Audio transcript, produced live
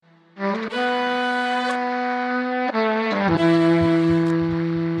You're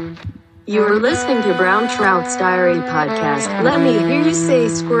listening to Brown Trout's Diary podcast. Let me hear you say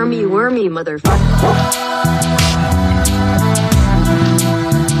squirmy wormy motherfucker.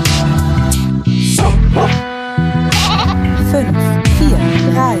 5, 4,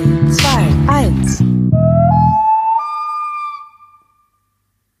 3, 2, 1.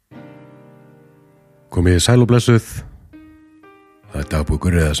 Komið sæl og blessuð. Það Dagbók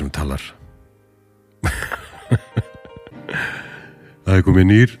urriða sem talar. Það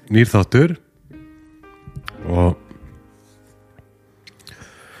komið nýr þáttur og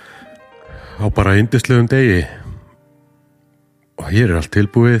á bara yndislegum degi og hér allt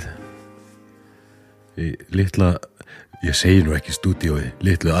tilbúið í litla, ég segi nú ekki stúdíói,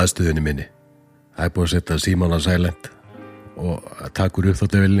 litlu aðstöðunni minni. Það búið að setja síman á silent og takur upp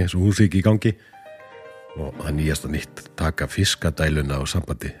þáttavélinni svo hún sé ekki í gangi og það nýjast og nýtt taka fiskadæluna á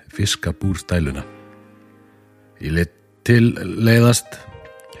sambandi, fiskabúrstæluna. Ég lit til leiðast,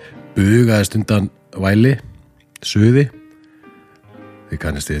 bugaðist undan væli, suði. Þið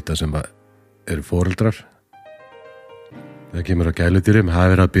kannist þetta sem eru foreldrar. Það kemur á gæludýrum, það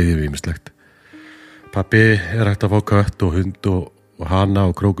er verið að biðja ýmislegt. Pabbi er hægt að fá kött og hund og hana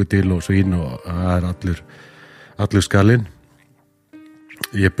og krókudíl og svín og það er allur skalinn.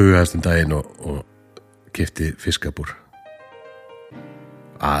 Ég bugaðist um daginn og keypti fiskabúr.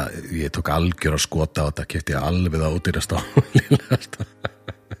 Ég tók algjör að skota á þetta, keypti alveg að ódýrast á lillasta.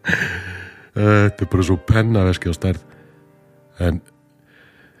 Þetta er bara svo pennaveski á stærð. En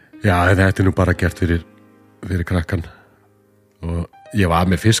já, þetta er nú bara gert fyrir krakkan. Og ég var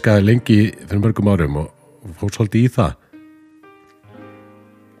með fiskaði lengi fyrir mörgum árum og fór svolítið í það.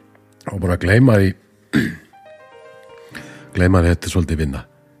 Og bara gleyma því þetta svolítið vinna.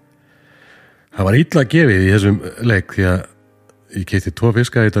 Það var illa gefið í þessum leik því að ég keypti 2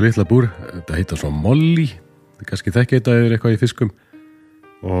 fiska í þetta litla búr. Þetta heitir svona molli. Þið kannski þekki þetta yfir eitthvað í fiskum.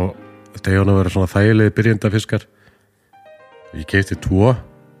 Og þetta hefur að vera svona þægilegi byrjendafiskar. Ég keypti 2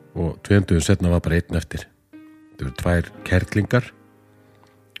 og 2 dögum setna var bara 1 eftir. Þetta eru 2 kerlingar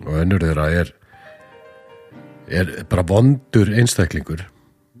og önnur þeirra er bara vondur einstaklingur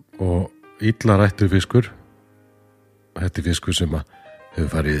og illa rættur fiskur. Þetta er fiskur sem hefur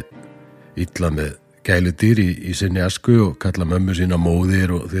farið illa með gæludýr í sinni asku og kalla mömmu sína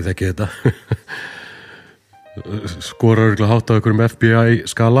móðir og þið þekki þetta. Skorar örugglega hátt á einhverjum FBI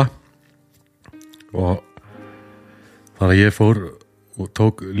skala og þannig að ég fór og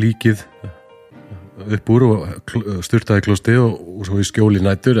tók líkið upp úr og sturtaði klósti og svo í skjóli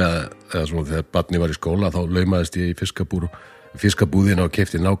nætur eða svona þegar barni var í skóla þá laumaðist ég í fiskabúðina og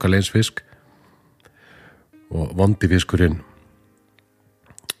keypti nákvæmlega eins fisk og vondi fiskurinn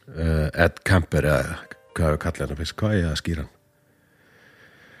Ed Camper eða hvað kallar hann fisk, hvað ég að skýra hann.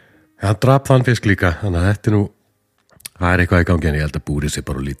 Hann drap þann fisk líka, þannig að þetta nú það er eitthvað í gangi en ég held að búrið sér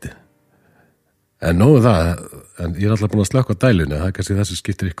bara lítið. En nógu það, en ég er alltaf búin að slökka á dælunni, það er kannski þessi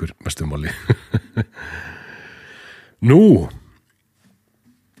skiptir ykkur mestu máli. Nú,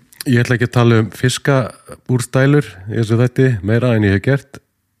 ég ætla ekki að tala fiskabúrstælur í þessu þætti, meira en ég hef gert.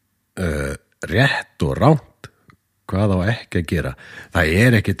 Rétt og rangt. Hvað á ekki að gera? Það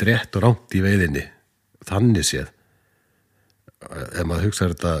er ekkert rétt og rangt í veiðinni. Þannig séð. Ef maður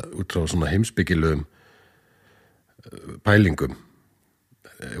hugsaður þetta út frá svona heimspekilegum pælingum.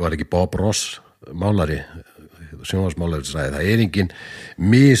 Var ekki Bob Ross málari, sjónvarsmálari sem sagði, það er engin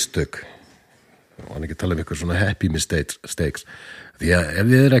mistök. Og hann ekki tala um ykkur svona happy mistakes. Því að ef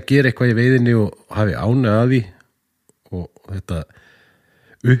þið að gera eitthvað í veiðinni og hafi ánægju að því og þetta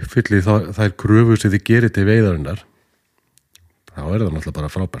uppfylli þær kröfur sem þið gerir til veiðarinnar, þá er það náttúrulega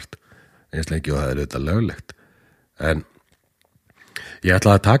bara frábært eins lengi og það er auðvitað löglegt. En ég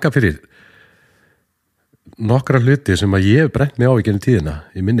ætla að taka fyrir nokkra hluti sem að ég hef brennt mig á í gennum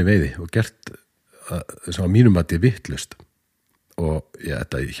tíðina í minni veiði og gert sem að mínum að þetta er vitlaust og ég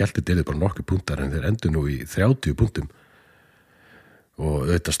hélt þetta bara nokkuð punktar en þeir endur nú í 30 punktum og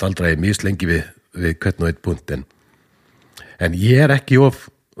auðvitað staldra ég mislengi við hvern og einn punkt en ég er ekki of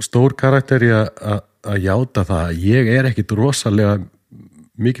stór karakter í að játa það að ég er ekkit rosalega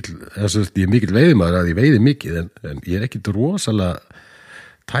mikill, ég er mikill veiðimaður að ég veiði mikið en ég er ekkit rosalega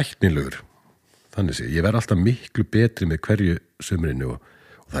tæknilegur. Þannig sé, ég verð alltaf miklu betri með hverju sumrinu og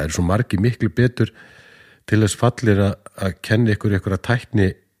það eru svo margir miklu betur til þess fallir að kenna ykkur að tækni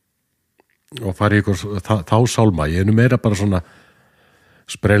og fara ykkur þá sálma. Ég er nú meira bara svona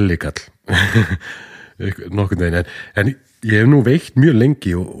sprellikall nokkurn veginn en ég hef nú veitt mjög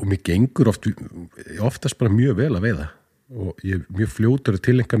lengi og mér gengur oftast bara mjög vel að veiða og ég er mjög fljótur að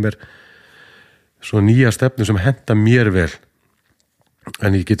tileinka mér svo nýja stefnu sem henta mér vel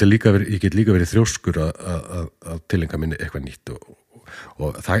en ég get líka verið þrjóskur að tilenga minni eitthvað nýtt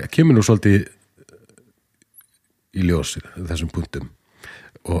og það kemur nú svolítið í ljós þessum punktum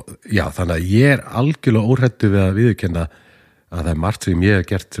og já, þannig að ég er algjörlega óhræddur við að viðurkenna að það er margt sem ég hef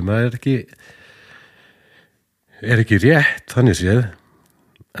gert sem að er ekki rétt, þannig séð,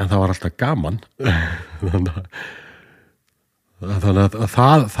 en það var alltaf gaman þannig að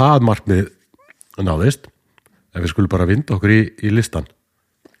það markmið náðist, en við skulum bara vinda okkur í listan.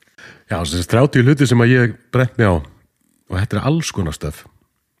 Já, þessi 30 hluti sem að ég brennt mig á og þetta er alls konar stöf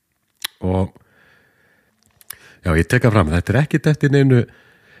og já, ég teka fram, þetta er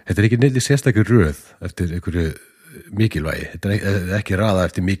ekki neinu sérstakir röð eftir einhverju mikilvægi, þetta er ekki raða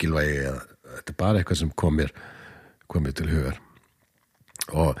eftir mikilvægi, þetta er bara eitthvað sem kom mér til hugar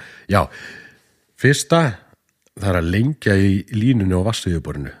og já, fyrsta það er að lengja í línunni á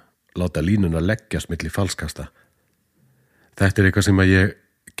vatnsyfirborðinu, láta línuna leggjast milli falskasta. Þetta er eitthvað sem að ég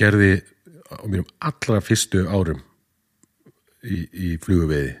gerði á mínum allra fyrstu árum í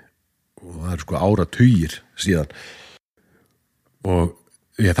fluguveiði og það eru sko áratugir síðan og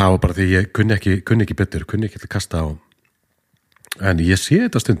það var bara því ég kunni ekki betur, kunni ekki til að kasta á en ég sé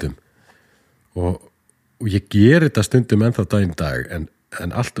þetta stundum og ég ger þetta stundum ennþá daginn dag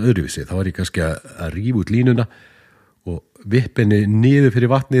en allt öðruvísi, þá var ég kannski að rífa út línuna og vippa henni niður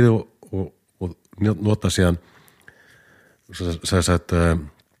fyrir vatnið og nota síðan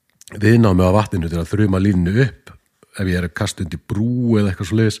viðnámi á vatninu til að þruma línunu upp ef ég er að kasta undir brú eða eitthvað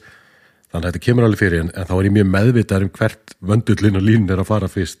svoleiðis, þannig að þetta kemur alveg fyrir en þá er ég mjög meðvitaður hvert vöndullin og línun er að fara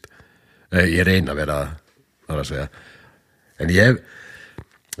fyrst ég reyna að vera þar að segja en ég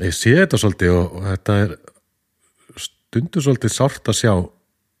sé þetta svolítið og þetta er stundum svolítið sárt að sjá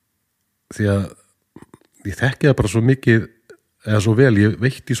því að ég þekki það bara svo mikið eða svo vel, ég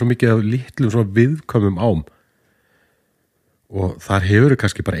veitti svo mikið af litlum svona viðkomum ám og þar hefur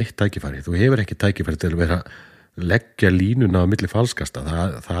kannski bara eitt tækifæri, þú hefur ekki tækifæri til að vera að leggja línuna á milli falskasta,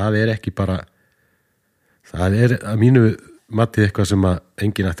 það er ekki bara það er að mínu mati eitthvað sem að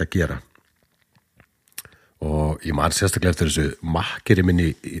enginn ætti að gera og ég man sérstaklega eftir þessu makkeri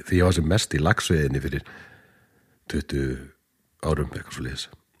minni því ég var sem mest í laxveiðinni fyrir 20 árum eitthvað svo leiðis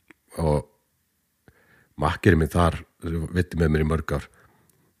og makkeri minn þar veitti með mér í mörg ár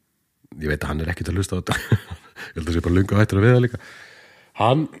ég veit að hann er ekkert að hlusta á þetta ég held að sé bara löngu hættur að veiða líka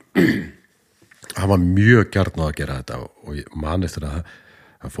hann var mjög gjarn á að gera þetta og ég man eftir að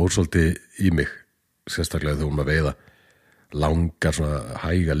hann fór svolítið í mig sérstaklega þegar hún að veiða langar svona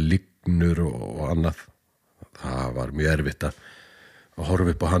hæga lygnur og annað það var mjög erfitt að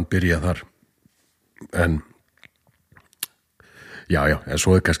horfa upp á hann byrja þar en já, en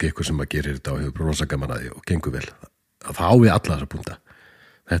svo er kannski ykkur sem að gerir þetta og hefur rosa gaman að því og gengur vel að fá við alla þessa punta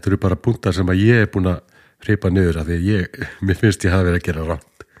þetta eru bara puntar sem að ég er búin að hripa niður af því að mér finnst ég hafa verið að gera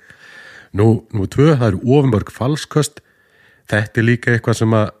rangt nú 2, það eru ofmörg falsköst þetta er líka eitthvað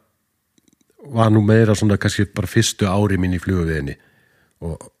sem að var nú meira svona kannski bara fyrstu ári mín í fluguveiðinni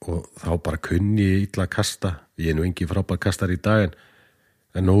og þá bara kunni ég illa að kasta ég er nú engin frábær kastar í dag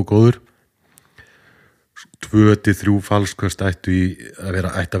en nógu góður 2-3 falsköst ættu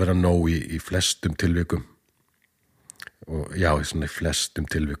að vera nóg í flestum tilvikum og já, svona í flestum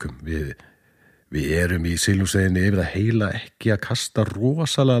tilvikum við erum í silungsveiðinni yfir að heila ekki að kasta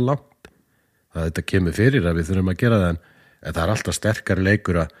rosalega langt það þetta kemur fyrir að við þurfum að gera það en það er alltaf sterkari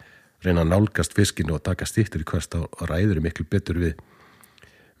leikur að reyna að nálgast fiskinu og taka stýttur í kvöst og ræður miklu betur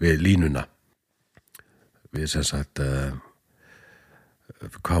við línuna við sem sagt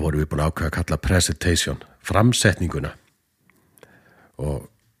hvað vorum við búin að ákveða að kalla presentation, framsetninguna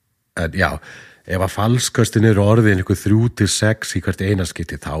en já ef að falsköstin eru orðin ykkur 3-6 í hvert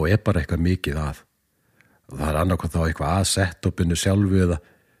einaskipti þá er bara eitthvað mikið að það er annarkoð þá eitthvað að setupinu sjálfu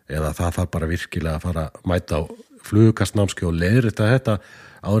eða það þarf bara virkilega að fara að mæta á flugkastnámski og leiðrita þetta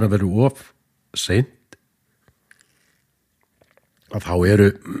áður að vera of seint að þá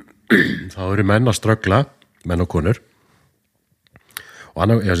eru menn að ströggla menn og konur og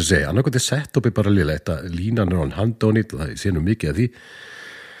annarkoð er setupi bara lélegt að línan er án handónýtt og það sé nú mikið að því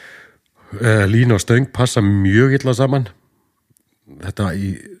lína og stöng passa mjög illa saman þetta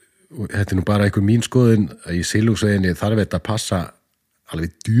er nú bara einhver mín skoðun að í silungsveiðinni þarf þetta að passa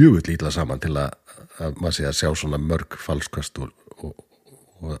alveg djöfull illa saman til að maður sé að sjá svona mörg falsköst og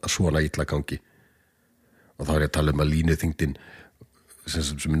svona illa gangi og þá er ég að tala að línuþyngdin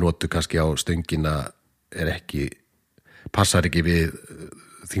sem notu kannski á stöngina passar ekki við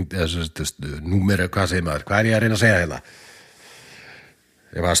þyngd númer, hvað segir maður, hvað er ég að reyna að segja hérna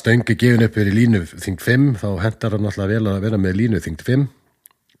ef að stöngi gefin upp fyrir línu þyngd 5 þá hentar hann alltaf vel að vera með línu þyngd 5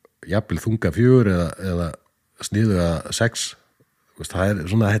 jafnvel þunga 4 eða sniðuga 6 það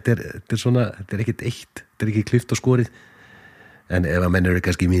svona, þetta er ekkert eitt, þetta er ekki klift og skorið, en ef að menn eru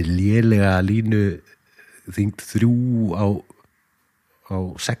kannski með lélega línu þyngd 3 á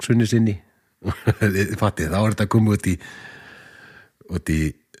 6 sinni fattið, þá er þetta komið út í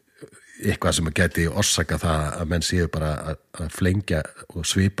eitthvað sem gæti orsaka það að menn séu bara að flengja og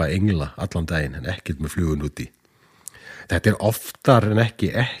svipa engla allan daginn en ekkert með flugun úti. Þetta er oftar en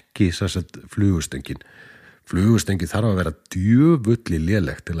ekki flugustöngin. Flugustöngin þarf að vera djöfulli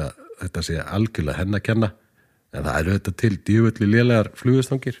lélegt til að þetta sé algjörlega henni að kenna, en það eru þetta til djöfulli lélegar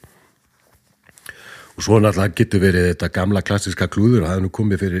flugustöngir. Og svo náttúrulega getur verið þetta gamla klassiska klúður, og það er nú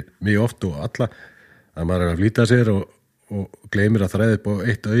komið fyrir mig oft og alla, að maður er að flýta sér og gleymir að þræða upp á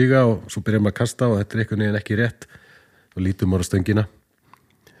eitt auga og svo byrjar maður að kasta og þetta er einhvern veginn ekki rétt og lítum maður á stöngina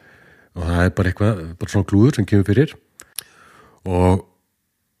og það er bara svona klúður sem kemur fyrir. Og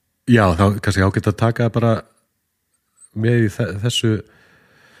já, þá kannski ágætt að taka bara með í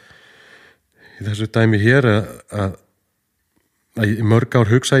þessu dæmi hér að í mörg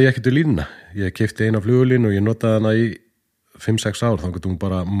ár hugsaði ég ekkert línuna. Ég keypti eina flugulínu og ég notaði hana í 5-6 ár, þá getur hún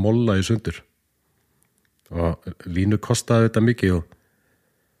bara molla í sundur. Og línu kostaði þetta mikið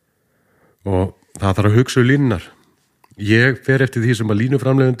og það þarf að hugsa línunar. Ég fer eftir því sem að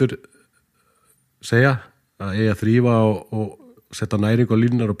línuframleiðendur segja, að eiga að þrífa og setja næring á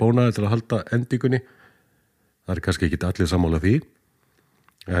línunar og bónaði til að halda endingunni. Það er kannski ekki allir sammála því,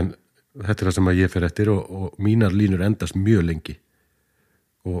 en þetta er það sem að ég fer eftir og mínar línur endast mjög lengi.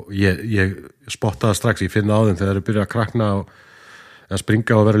 Og ég spottaði strax, ég finna á þeim þegar þeir byrja að krakna og að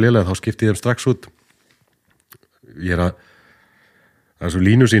springa og vera lélega, þá skipti ég þeim strax út. Ég er að svo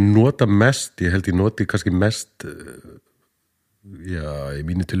línu sem ég nota mest, ég held ég noti kannski mest í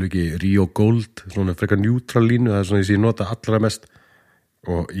mínu tilviki Rio Gold, svona frekar neutral línu, það er svona sem ég nota allra mest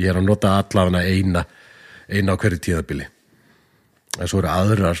og ég er að nota allavega eina á hverju tíðabili. En svo eru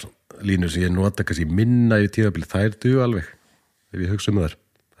aðrar línur sem ég nota kannski minna í tíðabili, það er duga alveg ef ég hugsa þær,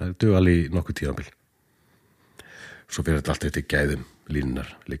 það er duga alveg í nokkuð tíðabil. Svo fyrir þetta allt eftir gæðum línunar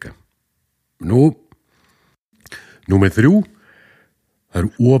líka. Númer 3, það eru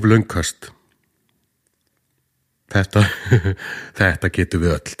oflöngkast. Þetta getur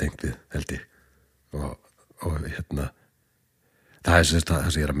við öll tengt við, held ég. Og það er það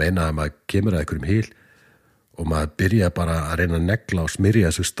sem ég er að meina að maður kemur að einhverjum hil og maður byrja bara að reyna að negla og smyrja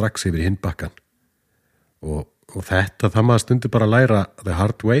þessu strax yfir hinn bakkan. Og það maður stundur bara að læra the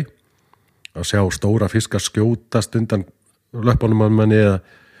hard way, að sjá stóra fiskar skjótast undan löpunum að manni eða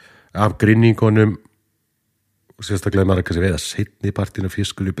af grinningunum. Og sérstaklega maður kannski veiða seinni partinu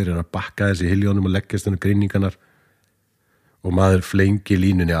fiskur byrjar að bakka þessi hiljónum og leggjast undir grinningarnar og maður flengi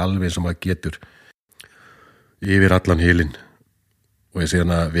línunni alveg eins og maður getur yfir allan hilinn og ég sé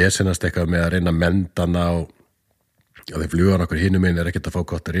hann að vesenast eitthvað með að reyna að menda hana og þeir flugan okkur hinum einn ekkert að fá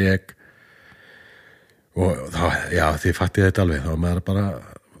gott rek og þá, já, þið fattið þetta alveg, þá maður bara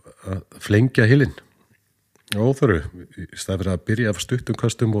að flengja hilinn óþörfu, í stað fyrir að byrja af stuttum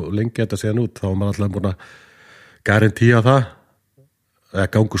köstum og lengja þetta síðan út, þá maður alltaf búin að garantía það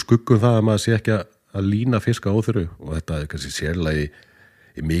eða gangu skuggum það að maður sé ekki að lína fiska óþörfu og þetta er kannski sérlega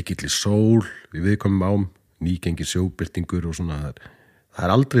í mikilli sól við viðkomum ám, nýgengin sjóbirtingur og svona, það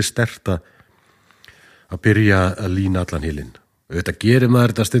er aldrei sterkt að byrja að lína allan hilinn. Þetta gerir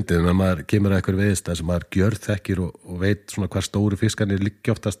maður þetta stundum en maður kemur að eitthvað veiðistað sem maður gjörþekkir og veit svona hvað stóru fiskarnir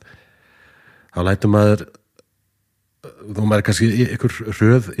liggja oftast, þá lætur maður þó maður kannski einhver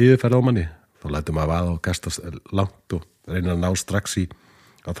röð yfirferð á manni, þá lætur maður vaða og kasta langt og reynir að ná strax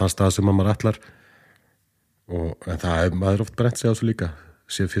á þann stað sem maður ætlar en það er maður oft brent sig á þessu líka,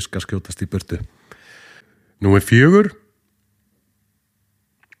 sé fiskar skjótast í burtu. Númer 4,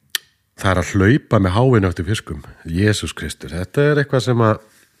 það er að hlaupa með háinu eftir fiskum. Jesús Kristur, þetta er eitthvað sem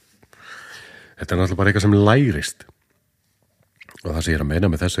þetta er náttúrulega bara eitthvað sem lærist og það sem ég er að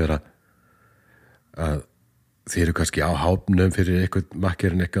meina með þessu er að þið eru kannski á hápnum fyrir eitthvað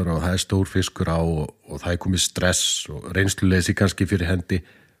makkerinn ykkar og það er stór fiskur á og það er komið stress og reynsluleysi kannski fyrir hendi.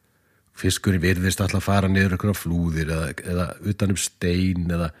 Fiskur virðist alltaf að fara niður einhverja flúðir eða utan stein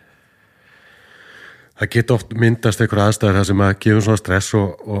eða það geta oft myndast einhverja aðstæður þar sem að gefur svona stress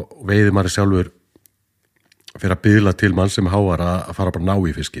og veiðimann sjálfur fyrir að biðla til mann sem háar að fara bara ná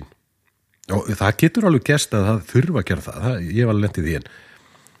í fiskinn. Og það getur alveg gerst að það þurfa að gera það, ég var lent í því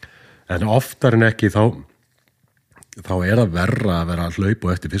en oftar en ekki þá er það verra að vera að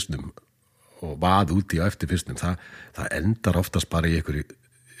hlaupa eftir fisknum og vaða úti á eftir fisknum, það endar oftast bara í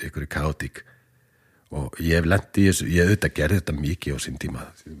einhverju kaotík og ég hef lent í þessu, ég auðvitað gerði þetta mikið á sín tíma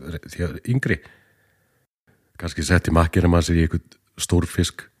því yngri kannski setti makkerinn mann sér í einhvern stór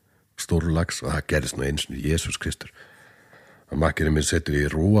fisk, stór lax og það gerðist nú eins og Jesús Kristur að makkirinn minn setur í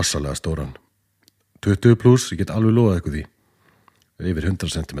rosalega stóran 20 pluss, ég get alveg lofað eitthvað því yfir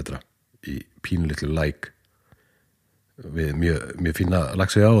 100 cm í pínulitlu læk við mjög fína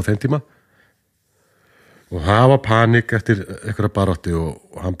laxi á þeim tíma og hafa panik eftir einhverja baráttu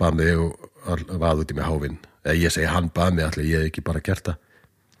og hann bað mig og vaði út í mig háfinn eða ég segi hann bað mig allir, ég hef ekki bara gert það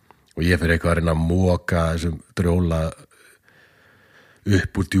og ég fyrir eitthvað að reyna að móka þessum drjóla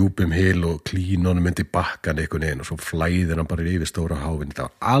upp úr djúpum hil og klínunum myndi bakkan einhvern veginn og svo flæðir hann bara yfir stóra háfinn þetta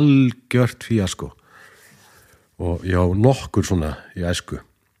var algjört fíasko og ég á nokkur svona í æsku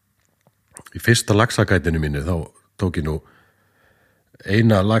í fyrsta laxagætinu mínu þá tók ég nú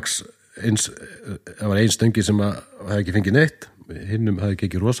eina lax það var ein stöngi sem hafði ekki fengið neitt hinnum hafði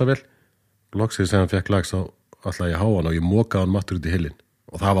ekki rosa vel loksins þegar hann fekk lax þá ætlaði ég að háa hann og ég mókaði hann mattur út í hilin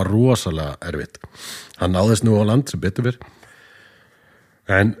og það var rosalega erfitt hann náðist nú á land sem betur fyrr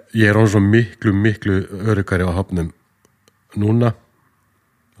en ég er svo miklu öruggari á hafnum núna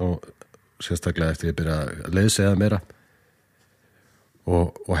og sérstaklega eftir ég byrja að leiðsega meira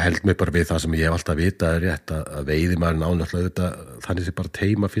og held mig bara við það sem ég hef alltaf vitað er rétt að veiðimenn ánægju þetta þannig sé bara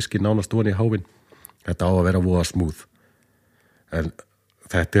teima fiskinn nánast ofan í háfinn þetta á að vera voða smúð en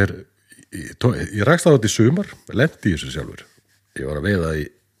þetta er ég rakst á þetta í sumar lenti í þessu sjálfur ég var að veiða í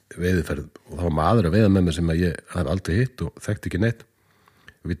veiðiferð og þá var maður að veiða með mig sem að ég hef aldrei hitt og þekkti ekki neitt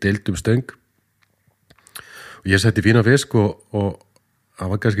við deildum stöng og ég setti fína fisk og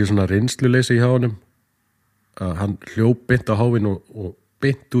það var kannski svona reynsluleysi hjá honum að hann hljóp beint á háfinn og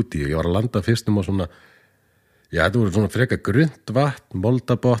beint út í ég var að landa fyrstum á svona þetta voru svona freka grunnt vatn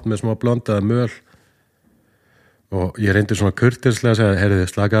moldabotn með smá blondaða möl og ég reyndi svona kurteislega að segja heyrðu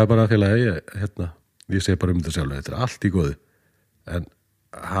slakaði bara félagi ég segi bara þetta sjálf þetta er allt í góðu en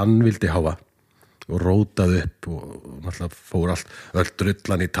hann vildi háfa og rótaði upp og náttúrulega fór öll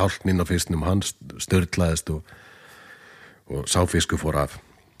drullan í tálknin á fisknum hann störtlaðist og sáfisku fór af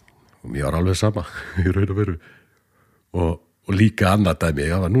og mér var alveg sama í raun og veru og líka annað dæmi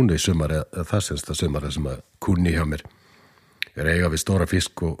það var núna í sumar eða það sensta sumar sem að kunni hjá mér er eiga við stóra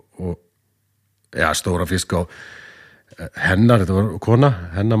fisk og stóra fisk á hennar, þetta var kona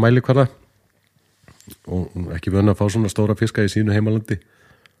hennar mælikvarða og hún ekki vöna að fá svona stóra fiska í sínu heimalandi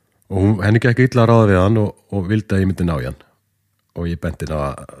og henni gekk illa að ráða við hann og vildi að ég myndi ná í hann og ég benti ná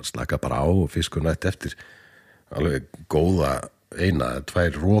að slaka bara á og fiskur nætt eftir alveg góða eina, 2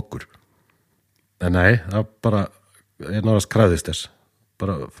 rókur en nei, það bara ég náðast krafðist þess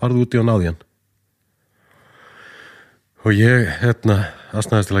bara farðu út í og náði hann og ég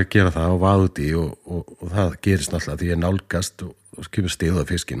aðsnaðist til að gera það og vaði út í og það gerist náttúrulega því ég nálgast og skipur stigða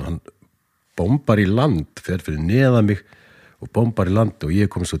fiskinn og hann bombar í land fyrir neðan mig og bombar í land og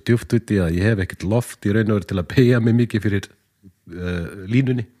ég kom svo djúpt út í að ég hef ekkert loft í raun og veru til að beygja mig mikið fyrir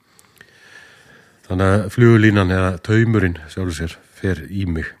línunni þannig að flugulínan eða taumurinn sjálfur sér fer í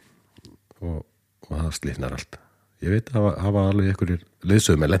mig og það slitnar allt ég veit að hafa alveg einhverjir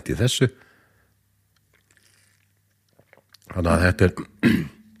leiðsögum að lenda í þessu þannig að þetta er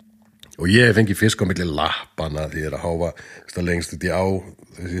og ég fengi fisk á milli lappana því að háfa lengst út í á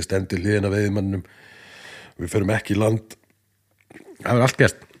þessi ég stendi hliðina veiðimannum við förum ekki í land það er allt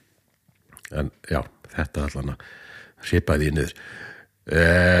gert en já, þetta allan að hripaði í niður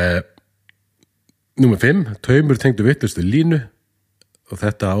Númer 5 taumur tengdu vitlustu línu og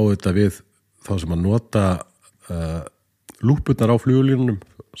þetta á þetta við þá sem að nota lúpurnar á flugulínunum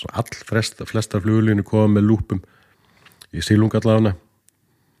flestar flugulínu koma með lúpum í sílungallafana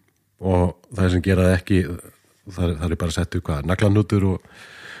og það sem gera það ekki það er bara sett upp naglanútur og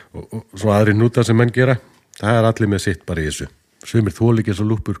svo aðri nútar sem menn gera það er allir með sitt bara í þessu sumir þóli svo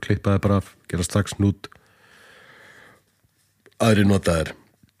lúpur, klippaði bara af gera strax nút aðri notaðir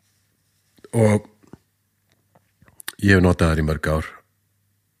og ég hef notað þær í mörg ár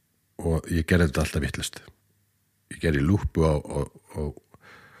og ég gerði þetta alltaf vitlaust ég gerði lúpu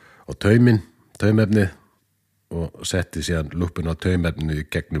á taumefnið og setti síðan lúpuna á taumefninu í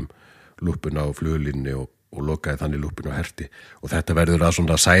gegnum lúpuna á flugulínni og lokaði þannig lúpuna á herti og þetta verður að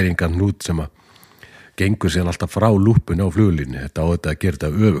svona særingan hnút sem að gengur síðan alltaf frá lúpuna á flugulínni þetta á þetta að gera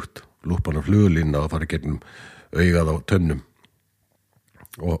þetta öfugt lúpan á flugulínna og fara gegnum augað á taumnum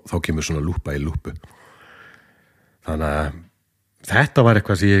og þá kemur svona lúpa í lúpu þannig að þetta var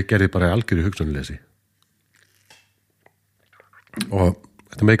eitthvað sem ég gerði bara algjöru hugsunleysi og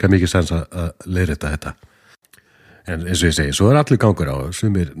þetta meikaði mikið sens að leiðrétta þetta en eins og ég segi, svo er allir gangur á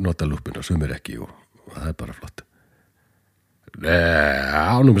sumir nota lúpuna, sumir ekki og það er bara flott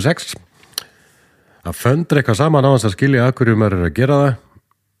á númer 6 að föndra eitthvað saman á þess að skilja að hverju maður er að gera það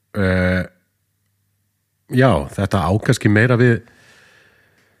já, þetta ákvæmski meira við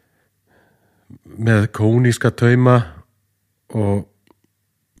með kóníska tauma og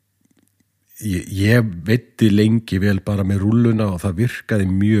ég veitti lengi vel bara með rúlluna og það virkaði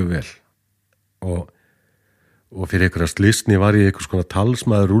mjög vel og fyrir einhverja slysni var ég einhvers konar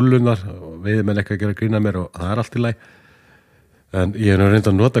talsmaður rúllunar og veiðimenn ekki að gera grína mér og það er allt í lagi en ég hef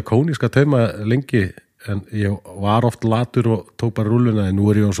reyndað að nota kóníska tauma lengi en ég var oft latur og tók bara rúlluna en nú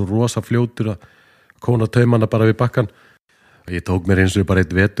er ég svo rosa fljótur að kóna taumana bara við bakkan ég tók mér eins og bara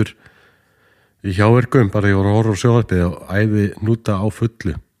eitt vetur í hjáverkum bara ég voru að horfa á sjónvarpið og æði hnúta á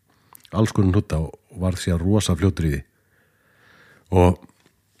fullu alls konar hnúta og varð sér rosa fljótur í því og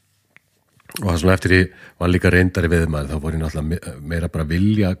það svona eftir ég var líka reyndari veiðimaður þá voru ég náttúrulega meira bara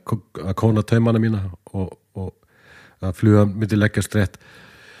vilja að kóna taumana mína og að fluga myndi leggjast rétt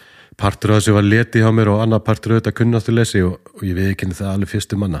partur af þessu var leti hjá mér og annar partur auðvitað kunnátuleysi og ég viðurkenni það alveg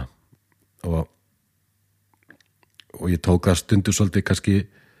fyrstu manna og ég tók það stundu svolítið kannski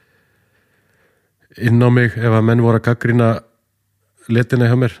inn á mig ef að menn voru að gagnrýna letina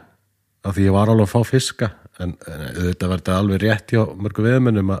hjá mér af því ég var alveg að fá fiska en auðvitað var þetta alveg rétt hjá mörgu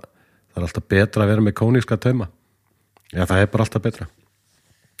veiðimönnum að það er alltaf betra að vera með kóníska tauma já það er bara alltaf betra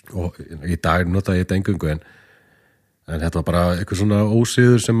og í dag notaði ég þetta engungu en þetta var bara eitthvað svona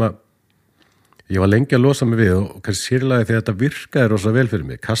ósiður sem að ég var lengi að losa mig við og kannski sérlega þegar þetta virkaði rosa vel fyrir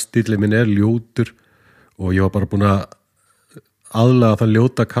mig kastíli minn er ljótur og ég var bara búin að aðlaga það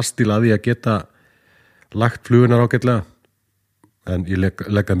ljóta kastíl að því að geta lagt flugunar ágætlega en ég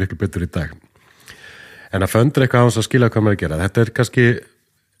legga miklu betur í dag en að föndra eitthvað á þess að skilja hvað maður að gera þetta er kannski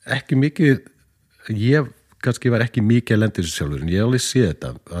ekki mikið ég kannski var ekki mikið að lenda þessu sjálfur en ég alveg sé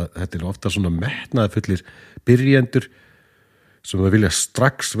þetta að þetta er ofta svona metnaðarfullir byrjendur sem vilja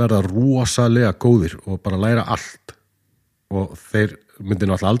strax verða rosalega góðir og bara læra allt og þeir myndi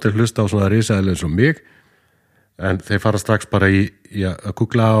náttúrulega aldrei hlusta á svona risaðilega eins og mig en þeir fara strax bara í að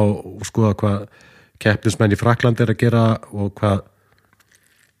googla og skoða hvað keppnismenn í Fraklandi er að gera og hvað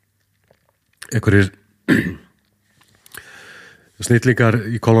einhverjir snillingar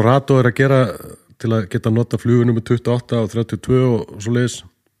í Colorado er að gera til að geta nota flugunum með 28 og 32 og svo leiðis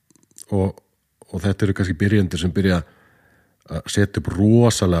og þetta eru kannski byrjendur sem byrja að setja upp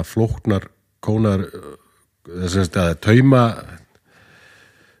rosalega flóknar kónar þess að tauma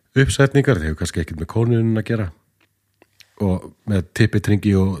uppsetningar, þeir hefur kannski ekkert með kónunin að gera og með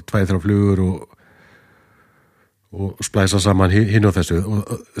tippitringi og 2-3 flugur og splæsa saman hinn og þessu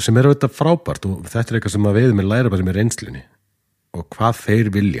og sem er auðvitað frábært og þetta er eitthvað sem að veiðimenn læra bara með reynslunni og hvað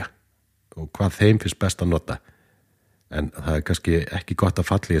þeir vilja og hvað þeim finnst best að nota en það er kannski ekki gott að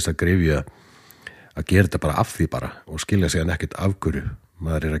falla í þess að grefja að gera þetta bara af því bara og skilja sig hann ekkert af hverju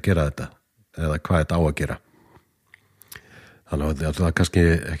maður er að gera þetta eða hvað þetta á að gera þannig að það er kannski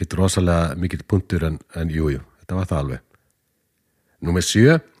ekkert rosalega mikill punktur en jú, þetta var það alveg Númer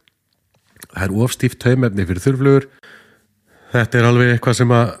 7 það er ofstíft taumefni fyrir þurrflugur þetta er alveg eitthvað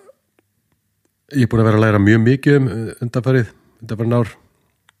sem að ég er búin að vera að læra mjög mikið undanfarin ár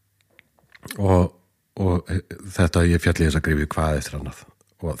og þetta ég fjalli þess að grifi hvað eftir annað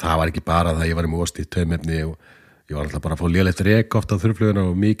og það var ekki bara það ég var með ofstíft taumefni og ég var alltaf bara að fá lélegt rek oft á þurrfluguna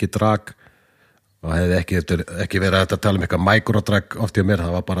og mikið drag og hefði ekki verið að tala um eitthvað mikrodrag oft hjá mér,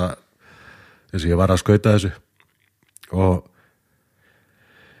 það var bara þess að ég var að skauta þessu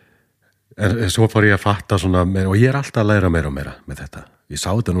en svo fór ég að fatta svona meira, og ég er alltaf að læra meira og meira með þetta. Ég sá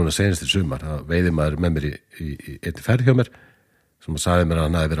þetta núna senast í sumar, það veiðimaður með mér í einni ferð hjá mér sem sagði mér að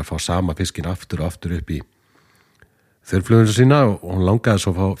hann hefði verið að fá sama fiskin aftur og aftur upp í þurrfluguna sína og hún langaði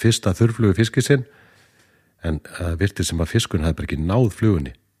svo að fá fyrsta þurrflugu fiskið sinn en það virtist sem að fiskun hefði bara ekki náð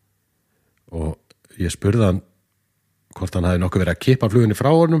flugunni og ég spurði hann hvort hann hefði nokkuð verið að kippa flugunni frá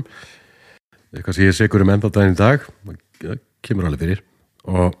honum eitthvað sem ég er sigur ennþá daginn í dag það kemur alveg fyrir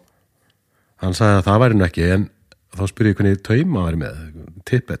og hann sagði að það væri nú ekki en þá spurði ég hvernig tauma væri með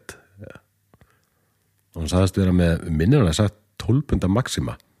tippet og hann sagðist vera með minnir hann að sagt 12 punda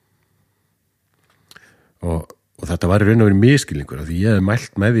maxima og þetta var í raun og verið miskilningur því ég hef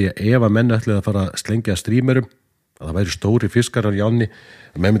mælt með því að ef að menn ætlaði að fara að slengja strímerum að það væri stóri fiskarar í ánni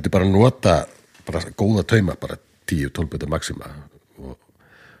að menn myndi bara nota bara góða tauma, bara 10-12 punda maxima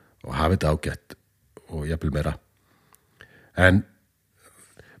og hafa þetta ágætt og jafnvel meira en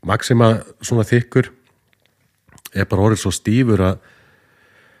maxima svona þykkur er bara orðið svo stífur að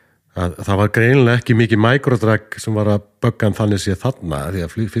það var greinilega ekki mikið mikrodrag sem var að bögga hann þannig séð þarna því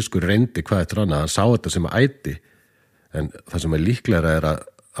að fiskur reyndi hvað eftir annað hann sá þetta sem að æti en það sem er líklega er að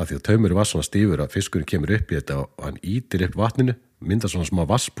því að taumur var svona stífur að fiskurinn kemur upp í þetta og hann ítir upp vatninu myndar svona smá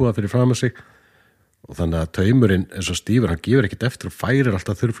vatnsbúða fyrir fram að sig og þannig að taumurinn er svo stífur hann gefur ekkert eftir og færir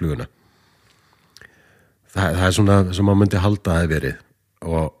alltaf þurrfluguna það er svona sem maður myndi halda að það hefði verið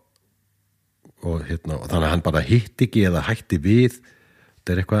og þannig að hann bara hitti ekki eða hætti við,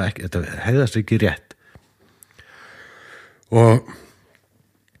 þetta eitthvað ekki, þetta hegðast ekki rétt. Og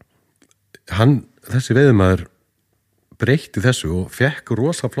þessi veiðimaður breytti þessu og fekk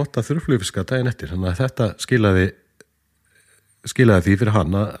rosa flotta þurrflugfiska daginn eftir, þannig að þetta skilaði því fyrir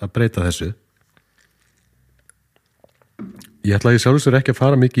hann að breyta þessu. Ég ætlaði sjálfsögur ekki að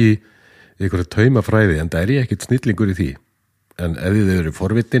fara mikið í einhverja taumafræði, en það ég ekkert snillingur í því. En ef þið eru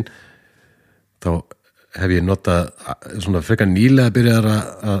forvitin, þá hef ég notað, svona frekar nýlega byrjar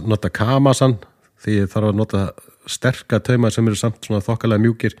að nota kamasan, því ég þarf að nota sterka tauma sem eru samt svona þokkalega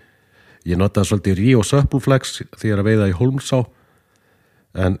mjúkir. Ég notaði svolítið rí og söppulflex því ég er að veiða í Hólmsá,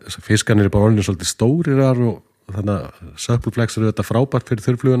 en fiskarnir eru bara orðnir svolítið stórirar og þannig að söppulflex eru þetta frábært fyrir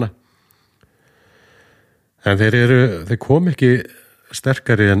þurrfluguna. En þeir kom ekki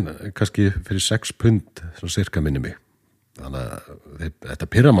sterkari en kannski fyrir 6 pund, svona cirka minni mig. Þannig að þetta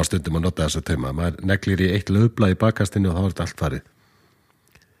pirrar maður stundum að nota þessa tauma. Maður neglir í 1 laufblað í bakkastinu og þá er þetta allt farið.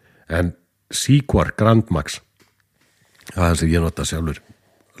 En Sequar Grandmax, það er sem ég nota sjálfur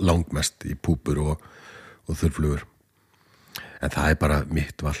langmest í púpur og þurrflugur. En það er bara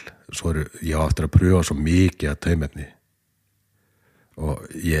mitt val. Svo ég á eftir að pröfa svo mikið að taumefni. Og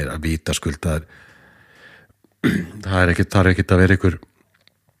ég er að vita skuldaður. Það er ekkert að vera ykkur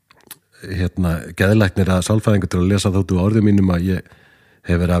geðlæknir að sálfræðingur til að lesa þáttu orðum mínum að ég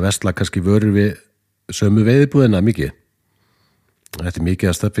hef verið að versla kannski vörur við sömu veiðibúðina mikið. Þetta er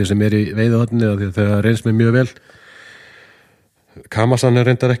mikið að stöfið sem er í veiðihotni og því það reynst mér mjög vel. Kamasan er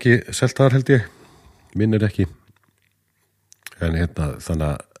reyndar ekki selt þar held ég, minn er ekki. En þannig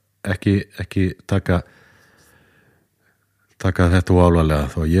að ekki taka þetta óálega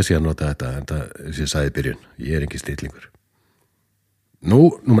þó ég sé að nota þetta, en það sem ég sagði í byrjun, ég er ekki snillingur. Nú,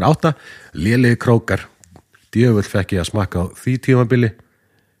 númer 8, lélegi krókar. Djöfull fekk ég að smakka á því tímabili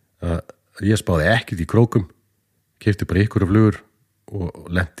að ég spáði ekkert í krókum, keypti bara ykkur af flugur og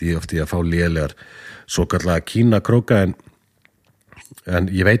lenti oft í að fá lélegar svokallaða Kína króka, en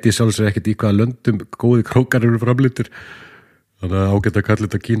ég veit ég sjálfsög ekkert í hvaða löndum góði krókar eru framlýttur, þannig að ágætt að kalla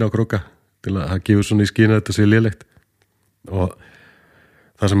þetta Kína króka til að það gefur svona í skína þetta sé lélegt. Og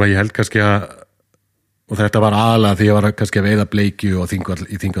það sem að ég held kannski og þetta var aðalega því ég var kannski að veiða bleikju og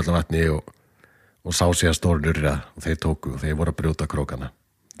í Þingvallavatni og sá sig að stórin urriða og þeir tóku og þeir voru að brjóta krókana.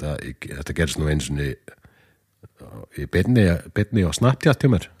 Þetta gerist nú einu sinni í beinni og Snapchat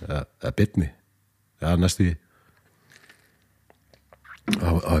hjá mér, eða beinni, næstu í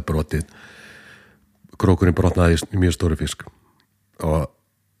á brotið. Krókurinn brotnaði í mjög stóru fisk og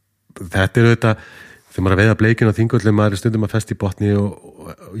þetta þetta þegar maður að veiða bleikinn á Þingvöllum, maður er stundum að festa í botni og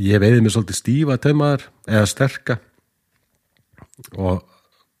ég veiði mér svolítið stífa taumaðar eða sterka og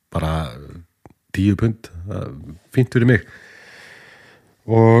bara 10 pund, fínt fyrir mig.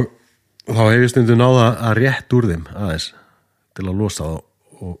 Og þá hef ég stundum náða að rétt úr þeim aðeins til að losa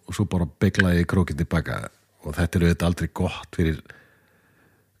og svo bara beiglaði krókinn tilbaka og þetta er auðvitað aldrei gott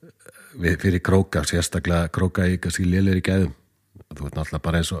fyrir króka, sérstaklega króka í kannski lélegri gæðum. Þú ert náttúrulega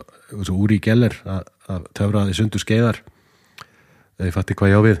bara eins og úr í geller að töfra því sundur skeiðar eða ég fatti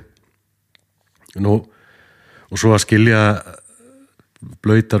hvað ég á við. Nú, og svo að skilja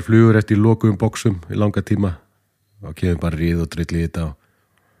blautar flugur eftir lokuðum boxum í langa tíma og kemur bara ríð og drulli í þetta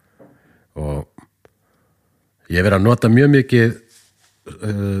og ég hef verið að nota mjög mikið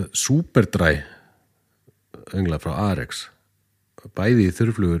Superdry öngla frá Arex, bæði í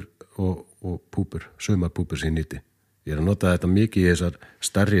þurrflugur og púpur, sumarpúpur sem ég nýti. Ég er að nota þetta mikið í þessar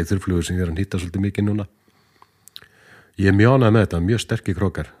stærri þurrflugur sem ég er að nýta svolítið mikið núna. Ég er mjög ánægð með þetta, mjög sterkir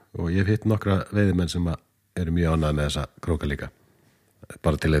krókar og ég hef hitt nokkra veiðimenn sem eru mjög ánægð með þessa króka líka.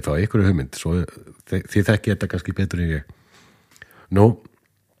 Bara til að fá ykkur hugmynd, svo þið þekki þetta kannski betur en ég.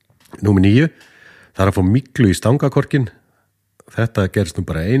 Númer 9, það er að fá miklu í stangakorkin. Þetta gerst nú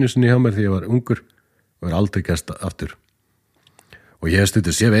bara einu sinni hjá mér því ég var ungur og er aldrei gerst aftur. Og ég hef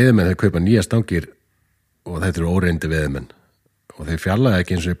stundum sé veiðimenn þeir kaupa nýja stangir og þetta eru óreyndi veiðimenn og þeir fjarlæga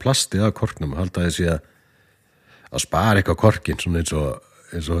ekki eins og í plastið af korknum, halda þessi að spara eitthvað korkin svona eins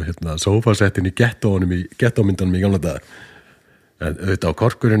og sófasettin í gettómyndanum í gamla daga. En auðvitað á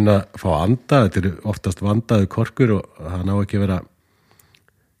korkurinn að fá anda, þetta eru oftast vandaðu korkur og hann á ekki að vera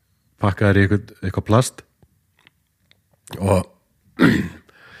pakkaður í eitthvað plast og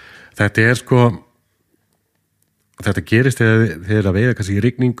þetta er þetta gerist þegar þið er að veiða kannski í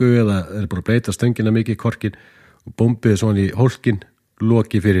rigningu eða er bara að breyta stöngina mikið í korkin og bombið svona í hólkin,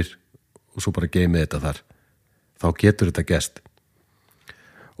 loki fyrir og svo bara geymið þetta þar. Þá getur þetta gerst.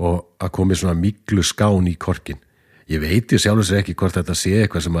 Og að komi svona miklu skán í korkin. Ég veit sjálfur sér ekki hvort þetta sé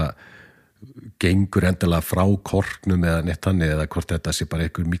eitthvað sem að gengur endilega frá korknum eða neitt þannig, eða hvort þetta sé bara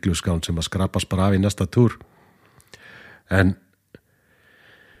einhver mygluskán sem að skrapast bara af í næsta túr. En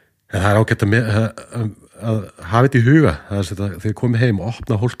það er ágætt að hafa þetta í huga. Það er að þeir komið heim,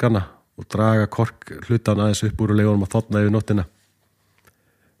 opna hólkana og draga kork hlutan aðeins upp úr legunum að þotna yfir nóttina.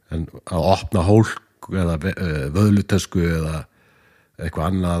 En að opna hólk eða vöðlutösku eða eitthvað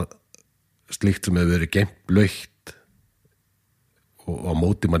annað slíkt sem hefur verið geymt blautt og á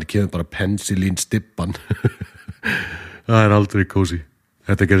móti manni kemur bara pensilín stibban. Það er aldrei kósi.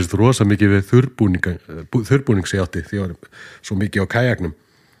 Þetta gerist rosa mikið við þurrbúning sem ég átti því ég var svo mikið á kajaknum.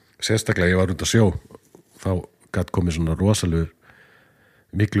 Sérstaklega ég var út að sjó, þá gat komið svona rosalegur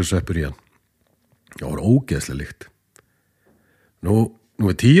myglusveppur í hann. Það var ógeðslega líkt. Nú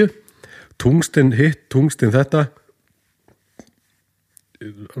er 10. Tungstinn hitt, tungstinn þetta.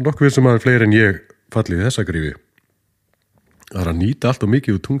 Nokkuð sem að fleiri en ég fallið í þessa grífi. Það er að nýta allt og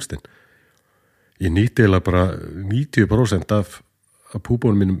mikið úr tungstinn. Ég nýti eiginlega bara 90% af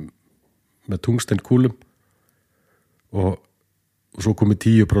púbónum mínum með tungstinn kúlum og svo komið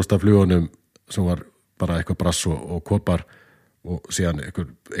 10% af flugunum sem var bara eitthvað brass og kopar og síðan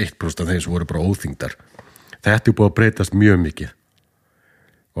eitthvað 1% af þeim sem voru bara óþyngdar. Þetta er búið að breytast mjög mikið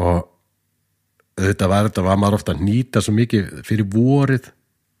og þetta var maður ofta að nýta svo mikið fyrir vorið.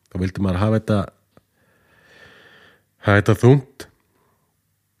 Þá vildi maður hafa þetta þungt,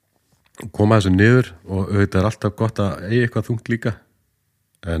 koma þessu niður og auðvitað er alltaf gott að eiga eitthvað þungt líka.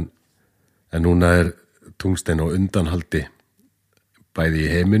 En núna er tungsteinn á undanhaldi bæði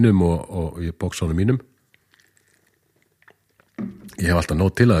í heiminum og í bóksónum mínum. Ég hef alltaf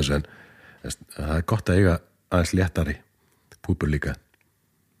nóg til að þessu en það er gott að eiga aðeins léttari púpur líka.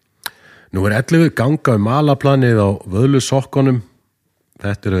 Nú er 11 ganga malaplanið á vöðlusokkunum.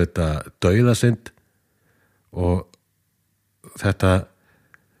 Þetta er auðvitað dauðasynd og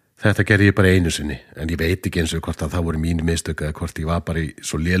þetta gerði ég bara einu sinni, en ég veit ekki eins og hvort að það voru mín mistök eða hvort ég var bara í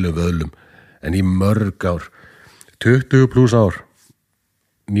svo lélum vöðlum, en í mörg ár, 20+ ár,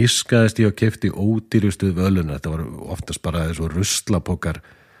 nískaðist ég og keypti ódýrustu vöðluna. Þetta var oftast bara þessu ruslapokar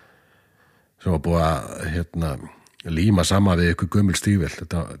sem var búið að líma saman við ykkur gömul stígvél.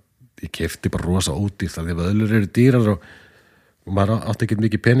 Ég keypti bara rosa ódýrt því vöðlur eru dýrar og maður átti ekki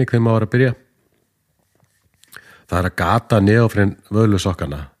mikið pening þegar maður var að byrja. Það er að gata neofren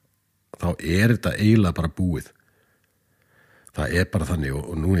vöðlusokkana, þá er þetta eiginlega bara búið. Það er bara þannig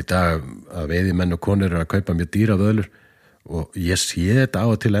og nú í dag að veiðimenn og konur eru að kaupa mjög dýra vöðlur og ég sé þetta á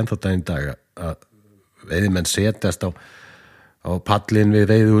og til ennþá daginn dag að veiðimenn setjast á pallin við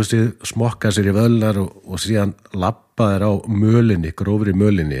veiðihúsið, smokka sér í vöðlunar og síðan labba þeir á mölinni, grófri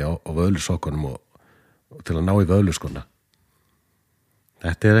mölinni á vöðlusokkunum og til að ná í vöðluskona.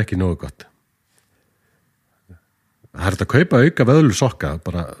 Þetta er ekki nógu gott. Það er þetta að kaupa auka vöðlusokka,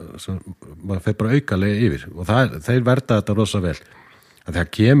 maður fer bara aukalega yfir og þeir verða þetta rosa vel. Þegar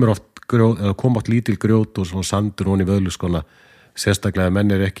kemur oft grjót, eða kom oft lítil grjót og svona sandur honi vöðluskona, sérstaklega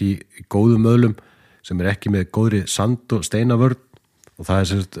menn er ekki í góðum vöðlum sem er ekki með góðri sand og steinavörn og það er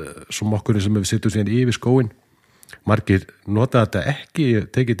sem okkur sem við sittum síðan yfir skóin. Margir nota þetta ekki,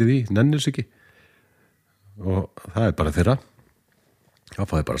 tekið til því, nennir sig ekki og það er bara þeirra. Þá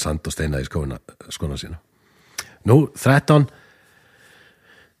fáið bara sand og steina í skóna sína. Nú, 13,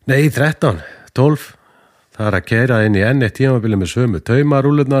 12, það er að keyra inn í enn eitt tímabili með sömu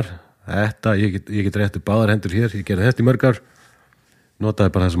taumarúlurnar. Þetta, ég get réttu báðar hendur hér, ég gerði þetta í mörg ár,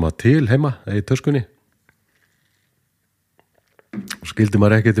 notaði bara það sem var til heima, eða í töskunni. Og skildi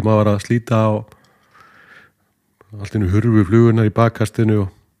maður ekki til maður að slíta á allt innu hurfu flugunar í bakkastinu og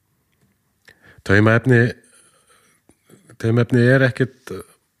taumaefni er ekkert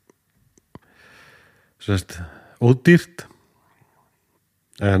ódýrt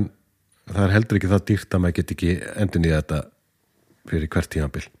en það er heldur ekki það dýrt að maður get ekki endurnýja þetta fyrir hvert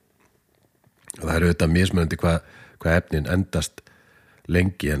tímabil og það er auðvitað mismunandi hvað efnin endast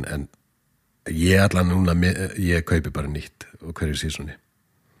lengi en ég allan núna ég kaupi bara nýtt og hverju sísoni.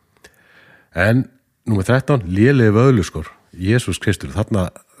 En númer 13, lélegi vöðluskor. Jesús Kristur,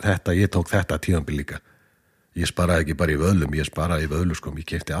 ég tók þetta tímabil líka. Ég sparaði ekki bara í vöðlum, ég sparaði í vöðluskom. Ég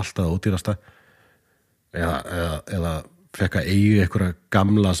keypti alltaf ódýrasta eða fekk að eiga einhverja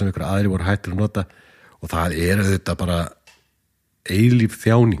gamla sem einhverja aðri voru hættir að nota og það er auðvitað bara eilíf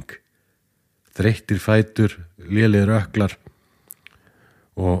þjáning. Þreyttir fætur, lélegir öklar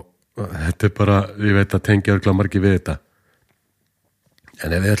og þetta er bara, ég veit að tengja örgla margir við þetta.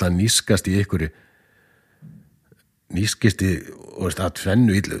 En ef þið ætla að nískast í einhverju nískisti og að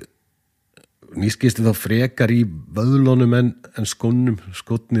tvennu illu nískisti þá frekar í vöðlunum en skónir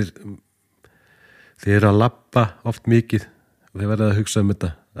þeir eru að labba oft mikið og þeir verða að hugsa um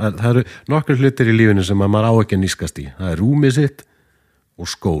þetta Það eru nokkur hlutir í lífinu sem maður á ekki að nískast í. Það er rúmið sitt og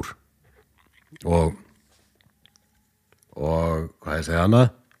skór. Og hvað ég segja annað?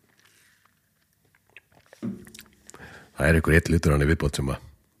 Það er einhver eitt hlutur hann í viðbót sem að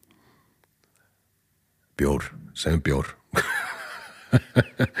bjór, segjum bjór.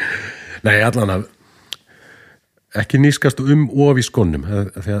 Nei, allan að ekki nískast of í skónum.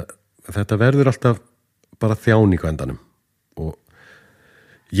 Þetta verður alltaf bara þjáning á endanum. Og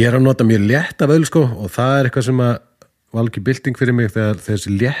ég er að nota mjög létta vöðluskó og það er eitthvað sem að var alveg bylting fyrir mig þegar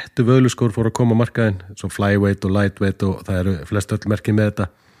þessi léttu vöðluskór fóru að koma á markaðinn, svo flyweight og lightweight og það eru flest öll merki með þetta.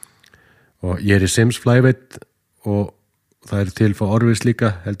 Og ég er í Sims flyweight og það eru til frá Orvis líka,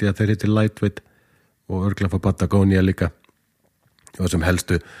 held ég að þeir heiti lightweight og örgla frá Patagonia líka og þessum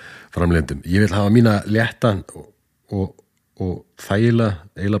helstu framleiðendum. Ég vil hafa mína léttan og þægilega,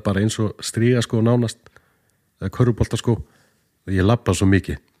 eiginlega bara eins og strígaskó nánast, eða körfuboltaskó. Ég labba svo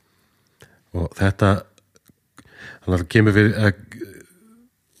mikið og þetta þannig að kemur við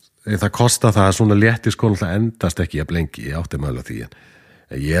það kosta það að svona létti skó endast ekki að lengi, ég átti maður því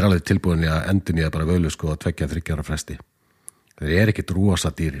en ég er alveg tilbúin að endurnýja bara vöðluskó að 2-3 ára fresti. Þeir eru ekki rosa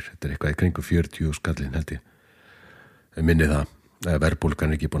dýrir, þetta er eitthvað í kringu 40 skallin held ég minni það,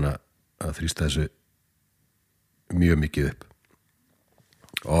 verðbólgan er ekki búin að þrýsta þessu mjög mikið upp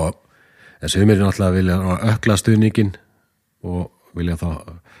og en sumir náttúrulega vilja ökla stuðningin og vilja þá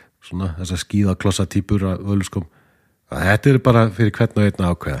svona þessar skíðaklossa típur af vöðluskóm. Þetta er bara fyrir hvern og einn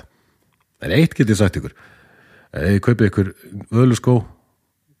ákveða. En eitt get ég sagt ykkur. Ef þið kaupið ykkur vöðluskó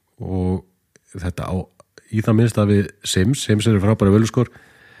og þetta í það minnst að við Sims eru frábæra vöðluskór,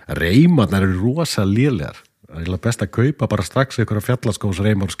 reimarnar eru rosa lélegar. Það er best að kaupa bara strax ykkur fjallaskós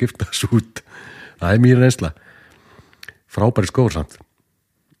reimar og skipta þessu út. Það er mín reynsla. Frábæri skór samt.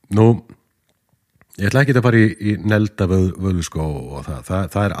 Nú, ég ætla ekki að fara í nelda vöðluskó og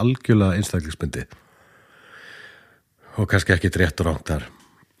það er algjörlega einstaklingsbundið og kannski ekki rétt og rangt þar.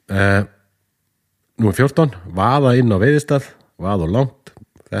 Númer 14, vaða inn á veiðistað, vaða og langt.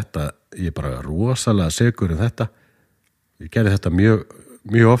 Þetta, ég er bara rosalega segur þetta. Ég gerði þetta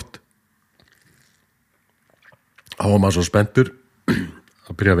mjög oft. Þá var maður svo spenntur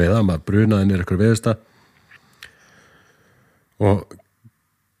að byrja að veiða, maður brunaði niður ykkur veiðistað og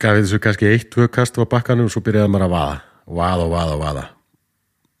gafið þessu kannski 1-2 kast á bakkanum og svo byrjaði maður að vaða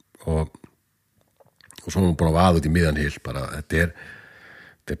og svo var maður bara að vaða út í miðan hil bara, þetta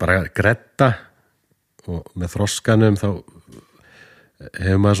er bara gretta og með þroskanum þá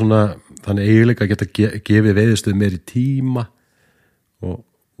hefur maður svona þannig eiginlega að geta gefið veiðistuð meiri tíma og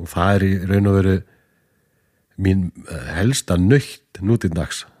það er í raun og veru mín helsta nöytt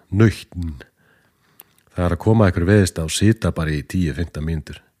nútildags, nöytn það er að koma ykkur veiðistað og sita bara í 10-15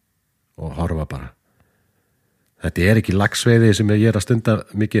 mínútur og horfa bara. Þetta er ekki laxveiði sem ég er að stunda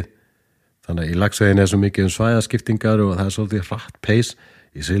mikið. Þannig að í laxveiðinni er svo mikið svæðaskiptingar og það er svolítið hratt pace.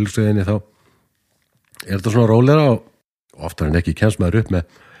 Í silungsveiðinni þá er þetta svona rólegra og oftar en ekki kemst maður upp með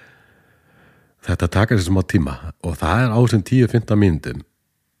þetta taka sér smá tíma og það er á sem 10-15 mínútum.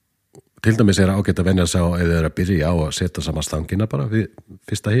 Til dæmis er ágætt að venja sig á ef þið er að byrja á að setja saman stangina bara við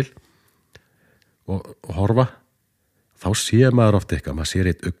fyrsta hil og horfa. Þá sér maður oft eitthvað, maður sér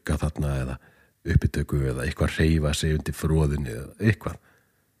eitt ugga þarna eða uppitöku eða eitthvað hreyfa sig undir fróðinni eða eitthvað.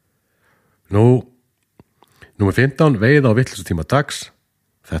 Númer 15, veiða á vitlausu tíma dags.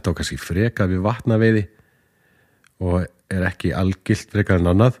 Þetta á kannski freka við vatnaveiði og er ekki algilt frekar en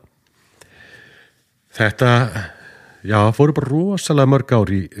annað. Þetta, já, fóru bara rosalega mörg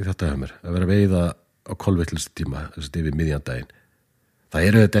ár í þetta hjá mér að vera að veiða á kolvitlausu tíma, þess að yfir miðjandaginn. Það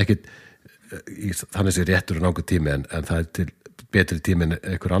eru þetta ekkit þannig sé réttur en ákveð tími en það er til betri tími en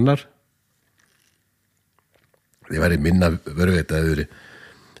einhver annar. Þið væri minna vörveit að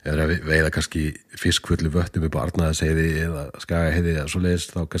eða að veiða kannski fiskfullu vötnum upp á Arnarheiði eða Skagaheiði eða svoleiðis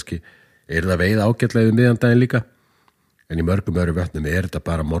þá kannski er það veiða ágætlega við miðjandaginn líka en í mörgum öðrum vötnum er þetta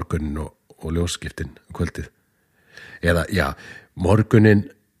bara morgunin og ljósskiptin kvöldið. Eða, já, morgunin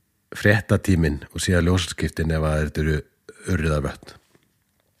fréttatíminn og síðan ljósskiptin ef að þetta eru urriða vötn.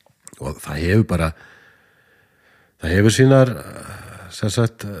 Og það hefur sínar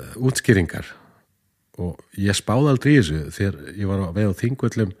útskýringar og ég spáði aldrei í þessu þegar ég var að veiða á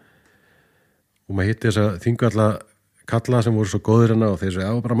Þingvöllum og maður hitti þessa Þingvalla kalla sem voru svo góðir hana og þeir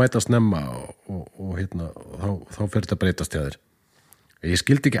svo bara mæta snemma og þá fer þetta breytast hjá þér. Ég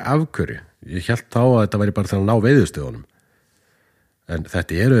skildi ekki af hverju, ég hélt þá að þetta væri bara til að ná veiðustöðunum en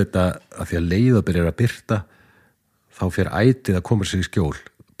þetta eru þetta að því að leiða byrjar að birta þá fer ætið að koma sér í skjól.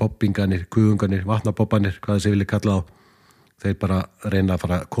 Bobbinganir, kuðunganir, vatnabobbanir, hvað þessi vilja kalla á. Þeir bara reyna að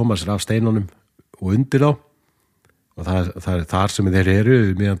fara að koma sér af steinunum og undir á og það er þar sem þeir eru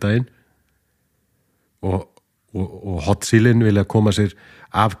miðan daginn og hotsílin vilja koma sér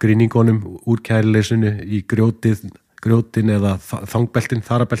af gríningunum úr kærileysinu í grjótin eða þangbeltin,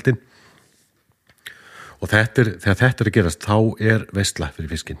 þarabeltin og þegar þetta er að gerast þá er veisla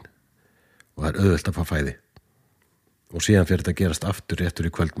fyrir fiskinn og það er auðvelt að fá fæði og síðan fyrir þetta að gerast aftur réttur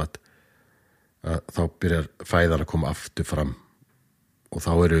í kvöldmat að þá byrjar fæðan að koma aftur fram og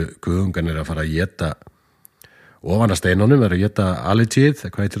þá eru kuðunganir að fara að éta ofan að steinunum, eru að éta atriðið,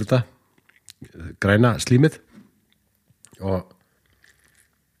 hvað heitir þetta? Græna slímið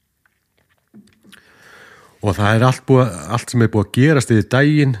og það er allt sem er búið að gerast yfir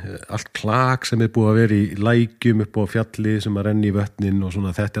daginn, allt klak sem er búið að vera í lækjum upp á fjalli sem að renni í vötnin og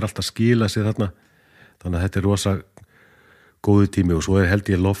svona, þetta er allt að skila sér þarna, þannig að þetta er rosa góðu tími og svo er held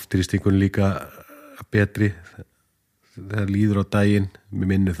ég loftþrýstingun líka betri þegar líður á daginn, mér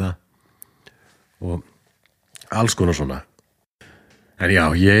minni það og alls konar svona. En já,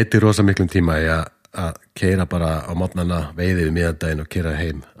 ég eiti rosa miklum tíma í að keyra bara á morgnana veiði við miðandaginn og keyra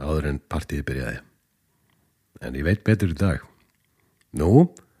heim áður en partíið byrjaði. En ég veit betur í dag. Nú,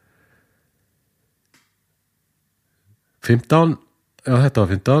 15, já þetta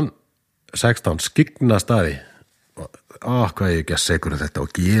var 15, 16 skyggna staði. Hvað ég ekki að segur þetta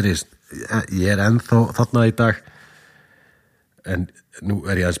og gerist, ég er ennþá þarna í dag, en nú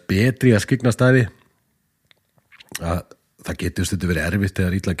er ég aðeins betri að skyggna staði, að það getur stundum verið erfitt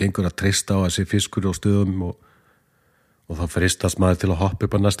þegar illa gengur að treysta á þessi fiskur og stöðum og þá fristast maður til að hoppa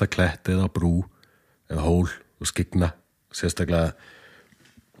upp á næsta klett eða brú eða hól og skyggna, sérstaklega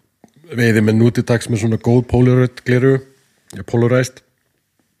veiðimenn nútidags með svona góð polarized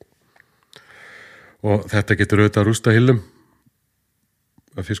og þetta getur auðvitað að rústa hillum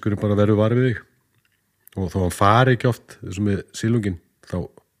að fiskurinn bara verður var við þig og þó hann fari ekki oft þessum með sílungin þá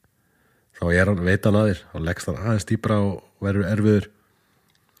veit hann aðeir, þá leggst hann aðeins dýpra og verður erfiður.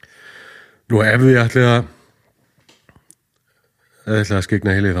 Nú ef ég ætla að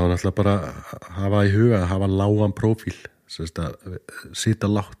skygna heili þá náttúrulega bara hafa í huga að hafa lágan prófíl, að sita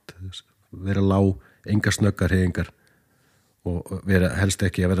lágt, vera lág, engar snöggar hreyfingar og helst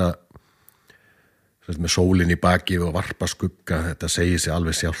ekki að vera með sólin í bakið og varpa skugga, þetta segir sig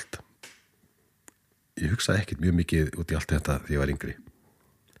alveg sjálft. Ég hugsaði ekkert mjög mikið út í allt þetta því ég var yngri.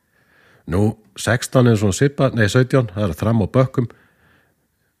 Nú, 16 er svona 17, það er að þram á bökkum.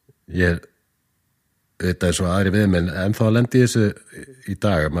 Ég þetta er svo aðri veiðimenn en þá lendi þessu í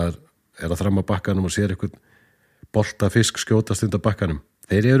dag að maður er að þramma bakkanum og sér einhvern bolta fisk skjótast undir bakkanum.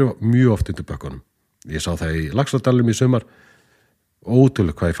 Þeir eru mjög oft undir bakkanum. Ég sá það í Laxárdalnum í sumar,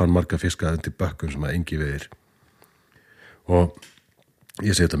 ótrúlega hvað ég fann marga fiska undir bakkum sem að engi veiðir. Og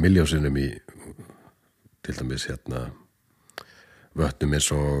ég sé þetta miljónsinnum í til dæmis vötnum eins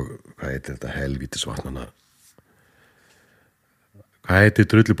og hvað heitir þetta helvítisvatnana. Hvað heitir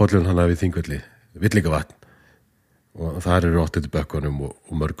drullubollun hana við Þingvelli? Villingavatn og þar eru oft undir bökkunum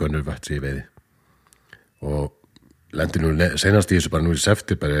og mörg önnur vötn í veiði og lendi nú senast í þessu bara nú í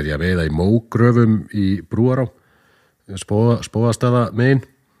september er ég að veiða í mógröfum í Brúará spóastaða megin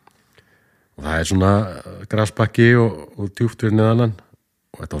og það er svona grasbakki og djúpt við neðanan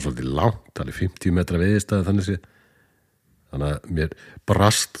og þetta var svolítið langt, það er 50 metra veiðistæði þannig að mér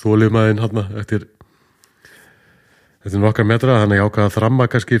brast þolinmæðin hérna eftir nokkra metra, þannig að ég ákvað að þramma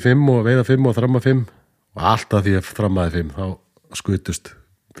kannski 5 og veiða 5 og þramma 5 og alltaf því ég þrammaði 5 þá skutust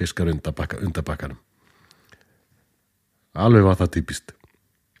fiskar undan bakkanum. Alveg var það típist.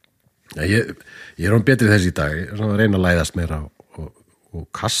 Ég er betri þessi í dag, ég er að reyna að læðast meira og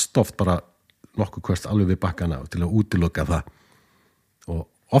kasta oft bara nokkuð kvöst alveg við bakkana til að útiloka það og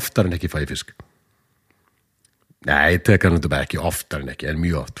oftar en ekki fæ ég fisk. Nei, tekar hann ekki oftar en ekki, en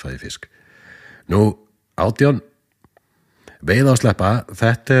mjög oft fæ ég fisk. Nú, 18 veiða og sleppa,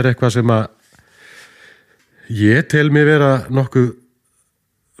 þetta er eitthvað sem að ég tel mig vera nokkuð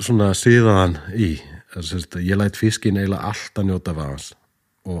svona síðan í. Ég læt fiskinn eiginlega alltaf njóta vafans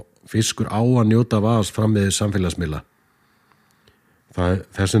og fiskur á að njóta vafans fram með samfélagsmiðla.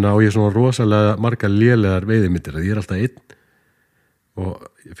 Þess vegna á ég svona rosalega margar lélegar veiðimyndir að ég er alltaf einn og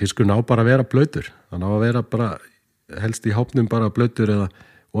fiskurinn á bara að vera blautur. Hann á að vera bara helst í hópnum bara blautur eða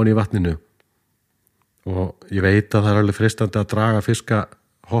onni í vatninu. Og ég veit að það er alveg freistandi að draga fiska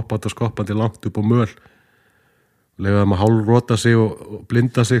hoppandi og skoppandi langt upp á möl og leyfa þeim að hálfrota sig og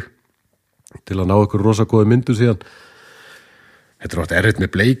blinda sig til að ná ykkur rosa góðu myndum síðan. Þetta er oft erfitt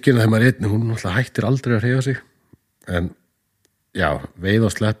með bleikina þegar maður er einn, hún náttúrulega hættir aldrei að hreyfa sig. En já, veiða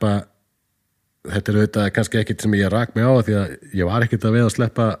og sleppa, þetta er auðvitað kannski ekkit sem ég rak mig á því að ég var ekkit að veiða og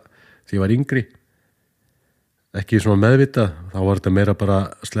sleppa því ég var yngri. Ekki svona meðvitað, þá var þetta meira bara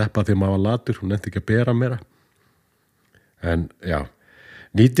að sleppa því maður var latur, hún nefndi ekki að bera meira. En já,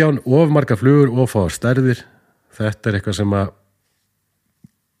 19 of margar flugur og fáar stærðir, þetta eitthvað sem að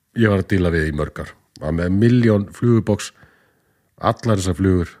ég var að díla við í mörg ár. Var með 1.000.000 flugubox, allar þessar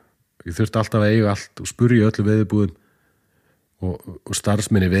flugur, ég þurfti alltaf að eiga allt og spurja öllu veiðibúðum og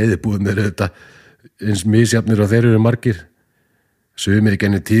starfsmenni veiðibúðum eru þetta eins misjafnir og þeir eru margir. Sumir í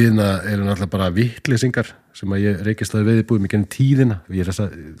gennum tíðina eru náttúrulega bara vitleysingar sem að ég reykist að veiðibúðum í gennum tíðina. Ég er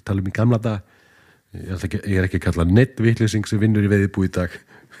að tala í gamla daga. Ég er ekki að kalla neitt vitleysing sem vinnur í veiðibúð í dag.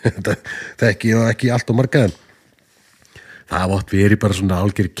 Það ekki allt og margaðan. Það átt verið bara svona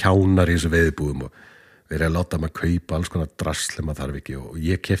algjör kjánar í þessu veiðibúðum og verið að láta maður kaupa alls konar drasl maður þarf ekki og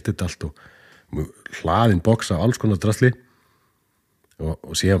ég keypti þetta allt og hlaðin box af alls konar drasli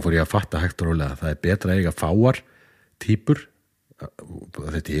og síðan fór ég að fatta hægt og rólega það er betra að eiga fáar týpur.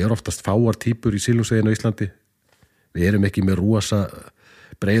 Þetta er oftast fáar týpur í sílungsveiðinu á Íslandi. Við erum ekki með rosa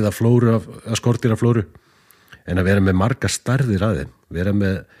breiða flóru af skordýraflóru en að vera með marga stærðir að þeim. Vera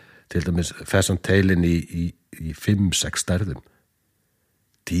með til dæmis pheasant-tailin í 5-6 stærðum.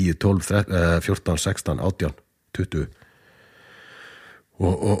 10, 12, 14, 16, 18, 20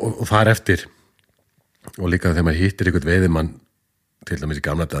 og þar eftir og líka þegar maður hittir einhvern veiðimann til dæmis í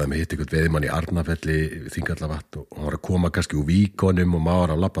gamla daga maður hittir einhvern veiðimann í Arnarfelli Þingvallavatn og hann var að koma kannski úr víkonum og maður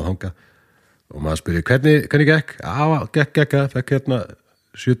var að labba þangað og maður spurði hvernig gekk? Gekk, fekk hérna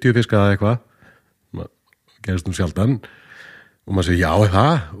 70 fiska eða eitthvað gerist sjaldan og maður segi já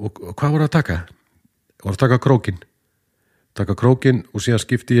það og hvað voru að taka? Voru að taka krókin og síðan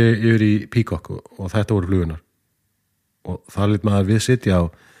skipti ég yfir í píkokk og þetta voru flugunar og það lít maður við sitja á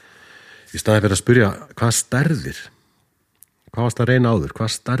í staði fyrir að spyrja hvað stærðir hvað varst að reyna áður,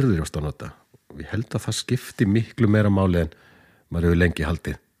 hvað stærðir varst að nota og ég held að það skipti miklu meira máli en maður hefur lengi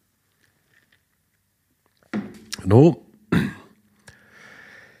haldið.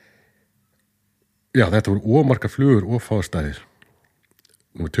 Já, þetta voru ómargar flugur og fástæðir.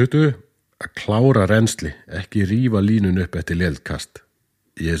 Númer 20 að klára rensli, ekki rífa línun upp eftir leðkast.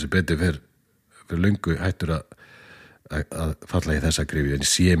 Ég þessu betur fyrir löngu hættur að falla í þessa grifi, en ég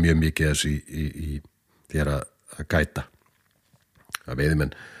sé mjög mikið þessu í þér að gæta. Að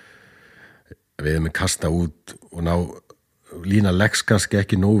veiðimenn kasta út og ná lína leggs kannski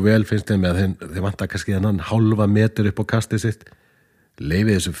ekki nógu vel, finnst þeim að þeir vantar kannski þennan hálfa metur upp á kastið sitt.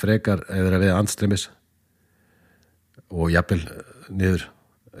 Leifið þessu frekar eða að veiða andstremis og jafnvel niður.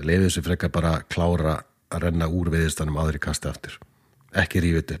 Leifið þessu frekar bara klára að renna úr veiðistanum áður í kasti aftur. Ekki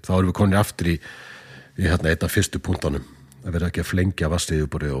rífið upp. Þá erum við konir aftur í einn af fyrstu punktunum. Það verður ekki að flengja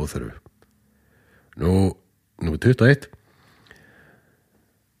vassiðuborðið og óþörfu. Nú 21.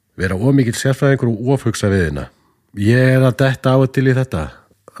 Vera ómikill sérfræðingur og ofhugsa veiðina. Ég er að detta á og til í þetta.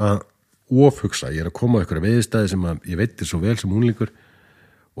 Að ofhugsa. Ég er að koma á einhverja veiðistæði sem ég veitir svo vel sem unglingur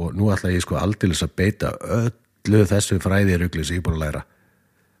og nú ætla ég aldeilis að beita öllu þessu fræðirugli sem ég búin að læra.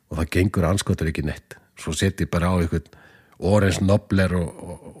 Og það gengur anskotar ekki neitt. Svo setjum ég bara á einhvern orange nobler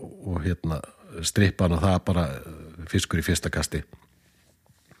og strippan og það bara fiskur í fyrsta kasti.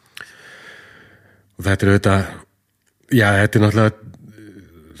 Og þetta er auðvitað, já, þetta er náttúrulega,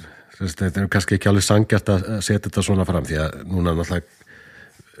 þetta er kannski ekki alveg sanngjarnt að setja þetta svona fram því að núna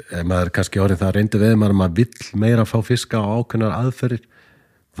náttúrulega maður kannski orðin það reyndi við maður vill meira fá fiska á ákveðnar aðferðir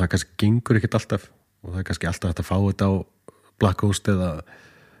og það kannski gengur ekkert alltaf og það er kannski alltaf hægt að fá þetta á Black Host eða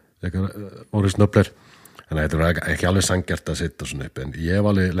orange nobler þannig að þetta er ekki alveg sanngjarnt að setja svona upp en ég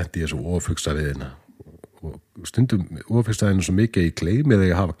hef alveg lent í þessu ofhugsa viðina og stundum ofhugsa henni svo mikið ég gleymi þegar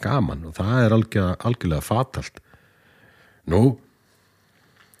ég hafa gaman og það er algjörlega fatalt.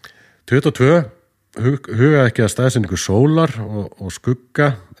 22 huga ekki að staðsetningu sólar og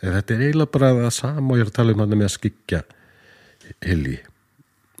skugga þetta er eiginlega bara það sama og ég er að tala með að skyggja hilli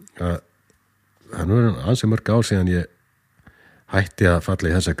það er ansi mörg ár síðan ég hætti að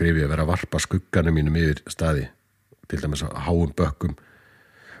falla í þessa grifi að vera að varpa skugganum mínum yfir staði til dæmis að háum bökkum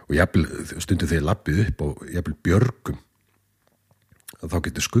og jafnvel stundu þegar lappið upp og jafnvel björgum þá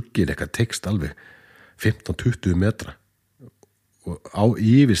getur skuggin eitthvað tekst alveg 15-20 metra og á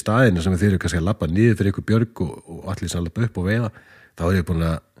yfir staðinu sem þeir eru kannski að lappa niður fyrir ykkur björg og allir sem lappa upp og veiða þá er ég búin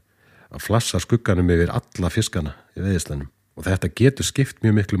að flassa skugganum yfir alla fiskana í veiðislanum og þetta getur skipt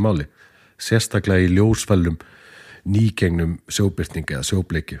mjög miklu máli sérstaklega í ljósfælum nýgengnum sjóbirtingi eða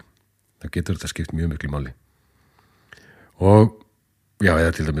sjóbleikju það getur þetta skipt mjög miklu máli og já,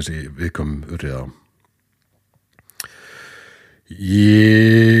 eða til dæmis í viðkomum urriða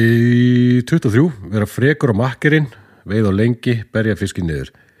í 23 vera frekur á makkerinn veið á lengi, berja fiskin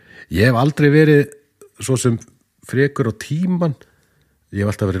niður ég hef aldrei verið svo sem frekur á tíman ég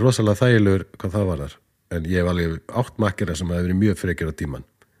hef alltaf verið rosalega þægilegur hvað það var þar en ég hef alveg 8 makkera sem hafa verið mjög frekir á tíman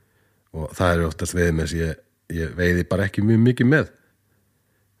og það eru oftast veiðimenn sem ég veiði bara ekki mjög mikið með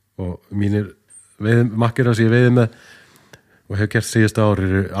og mínir makkirar sem ég veiði með og hef gert síðasta ár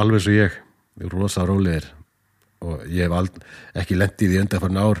eru alveg svo ég rosa rólegir og ég hef ekki lent í því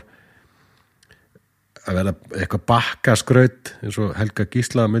undanfarin ár að vera eitthvað bakkaskraut eins og Helga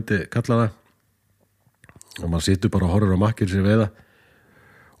Gísla myndi kalla það og maður situr bara og horfir á makkir sem veiða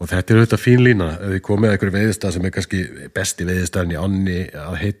og þetta auðvitað fín lína ef þið komið að einhverju veiðistað sem kannski besti veiðistæðin í ánni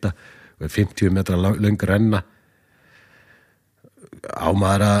að heita og 50 metra löng renna á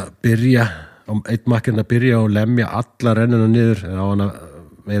maður að byrja á einn makkinn að byrja og lemja alla rennuna niður á hann að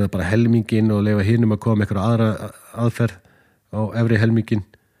veiða bara helmingin og leyfa hinum að koma með einhverja aðra aðferð á efri helmingin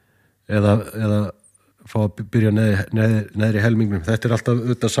eða fá að byrja neðri helmingnum. Þetta alltaf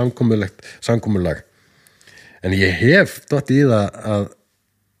auðvitað samkomulag. En ég hef dottið í það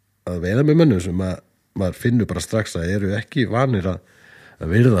að veiða með mönnum sem maður finnur bara strax að eru ekki vanir að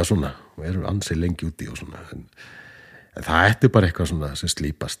virða svona og eru ansi lengi úti og svona. En það bara eitthvað svona sem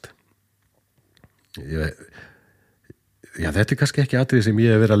slípast. Já, þetta kannski ekki atriði sem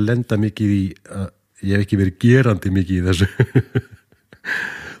ég hef verið að lenda mikið í, ég hef ekki verið gerandi mikið í þessu.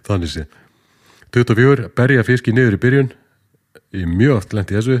 Þannig sé. 24, berja fiski niður í byrjun. Ég mjög oft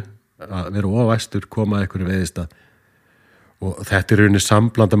lent í þessu, að vera ofæstur, koma að einhverju veiðistað. Og þetta rauninni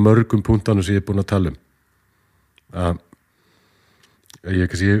samblanda mörgum punktanum sem ég búin að tala um. Ég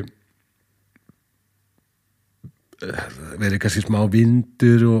kannski verið kannski smá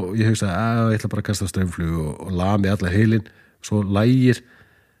vindur og ég hugsa að ég ætla bara að kasta straumflugu og lami alla heilin, svo lægir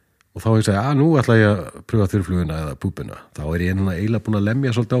og þá hugsa ég nú ætla ég að pröfa þurrfluguna eða púpuna. Þá ég núna eiginlega búin að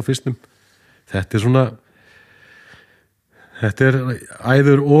lemja svolítið á fyrstum. Þetta svona þetta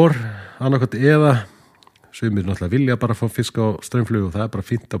æður orð annarkvæmt eða sumir náttúrulega vilja bara fá fisk á straumflugu og það bara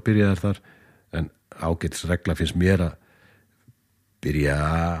fínt að byrja þar en ágætisregla finnst mér að byrja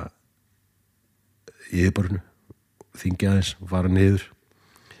í yfirborðinu þingja aðeins og fara niður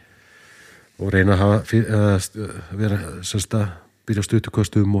og reyna að vera semst að byrja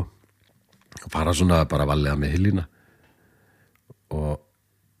stuttukostum og fara svona bara varlega með hillina og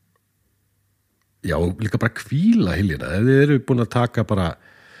já, líka bara hvíla hillina ef þið eru búin að taka bara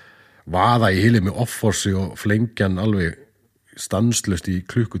vaða í hilli með offorsi og flengjan alveg stanslust í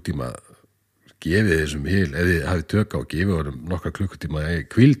klukkutíma gefið þessum hill, ef þið hafið tök á og gefið honum nokkra klukkutíma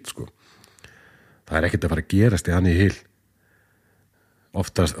hvíld sko. Það ekkert að fara að gerast í hann í hill.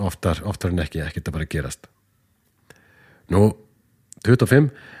 Oftar en ekkert að fara að gerast. Nú, 25,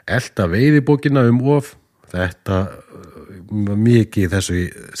 elta veiðibókina of. Þetta mikið þessu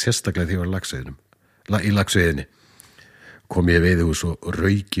sérstaklega því var í laxveiðinni. Kom ég í veiðihús og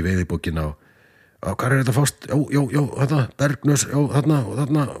rauk í veiðibókina og hvað þetta fást? Já, þarna, bergnös, já,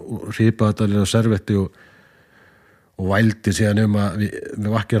 þarna og hripaði þetta líka servetti og vældi síðan að við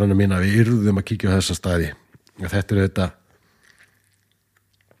vakkjarana mína við yrðum að kíkja á þessa staði. Þetta þetta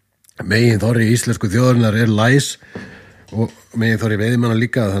megin þorri íslensku þjóðarinnar læs og megin þorri veiðimanna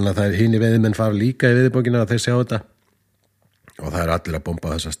líka þannig að það hinir veiðimenn fara líka í veiðibókina að þeir sjá þetta og það allir að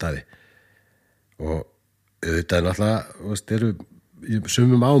bomba á þessa staði og þetta náttúrulega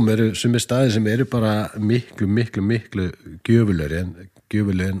sumum sumir staði sem eru bara miklu gjöfulri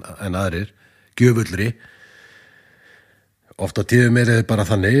en aðrir gjöfulri oft á tíðum þið bara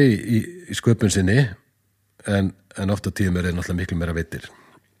þannig í sköpun sinni en oft á tíðum þið náttúrulega miklu meira vittir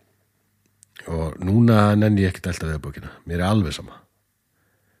og núna nenni ég ekkert alltaf veiðibókina mér alveg sama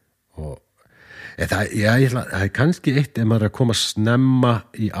og það kannski eitt ef maður að koma snemma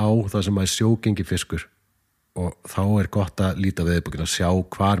í á það sem maður sjógengi fiskur og þá gott að líta veiðibókina sjá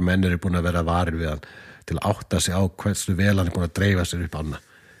hvar menn eru búin að vera varir við hann til að átta sig á hversu vel hann búin að dreifa sér upp annað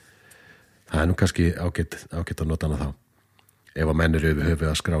það nú kannski ágætt að nota hana þá ef að menn eru höfuð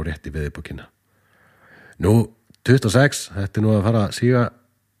að skrá rétt í veiðibókina. Nú, 26, þetta nú að fara að síga,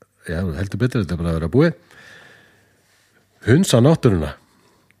 já, heldur betur, þetta bara að vera búið. Hunsa náttúruna.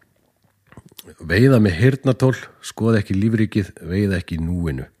 Veiða með heyrnartól, skoða ekki lífríkið, veiða ekki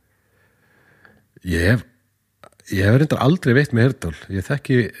núinu. Ég hef reyndar aldrei veitt með heyrnartól. Ég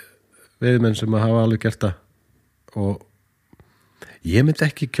þekki veiðimenn sem að hafa alveg gert það og ég myndi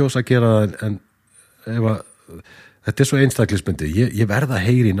ekki kjósa að gera það en ef að þetta svo einstaklisbundið, ég verða að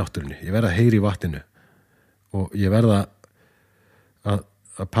heyri í náttúrunni, ég verða að heyri í vatninu og ég verða að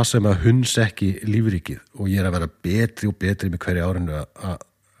passa með að hunsa ekki lífríkið og ég að vera betri og betri með hverju árinu að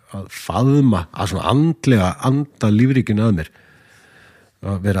faðma, að svona andlega anda lífríkinu að mér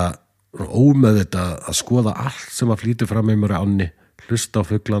að vera ómeðvita að skoða allt sem að flýtur fram með mér á ánni, hlusta á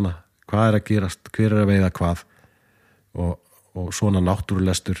fuglana, hvað að gerast, hver að veiða hvað og svona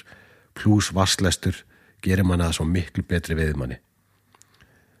náttúrulestur plús vasslestur gerir manni það svo miklu betri veiðimanni.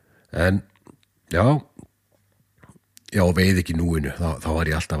 En, já, já, veiði ekki núinu, þá var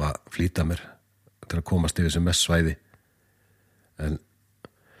ég alltaf að flýta mér til að komast yfir sem mest svæði en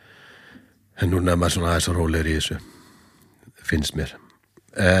núna er maður svona aðeins rólegri í þessu finnst mér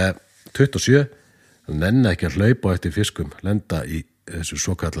 27 nenna ekki að hlaupa eftir fiskum lenda í þessu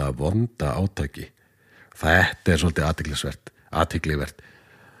svokallaða vonda átaki þetta er svolítið athyglivert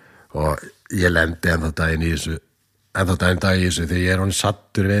og ég lendi ennþá daginn í þessu þegar ég er honum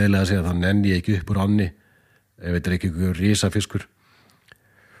sattur veiðilega að segja þá nenni ég ekki upp úr ánni ef þetta er ekki ykkur risafiskur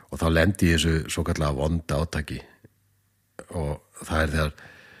og þá lendi ég þessu svokallaða vonda átaki og það er þegar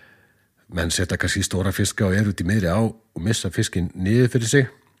menn setja kannski stóra fiska og út í miðri á og missa fiskinn niður fyrir sig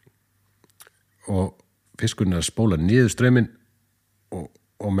og fiskurinn er að spóla niður strauminn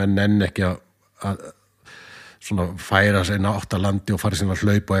og menn nenn ekki að svona færa sig nátt að landi og fara sinna að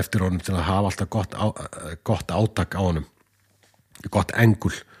hlaupa eftir honum til að hafa alltaf gott átak á honum gott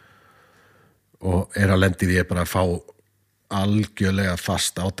engul og er að lendi því bara að fá algjörlega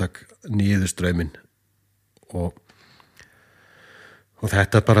fast átak niður strauminn og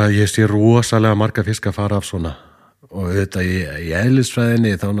þetta bara, ég sé rosalega marga fiska fara af svona og auðvitað í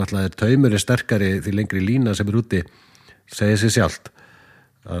eðlisfræðinni þá náttúrulega taumur sterkari því lengri lína sem úti segir sér sjálft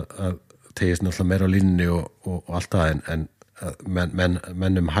að tegist náttúrulega meira á línunni og allt það en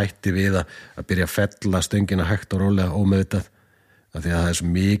mennum hætti við að byrja að fella stöngina hægt og rólega ómeðvitað af því að það er svo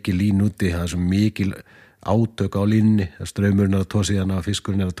mikil lín úti, það er svo mikil átök á línunni, að straumurinn er að tósi hana,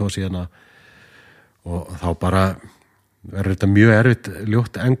 fiskurinn er að tósi hana og þá bara verður þetta mjög erfitt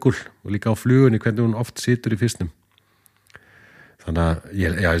ljótt engul og líka á flugunni hvernig hún oft situr í fisnum þannig að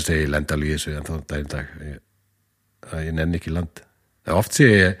ég segi lenda alveg í þessu en þá daginn dag að ég nenni ekki land það oft sé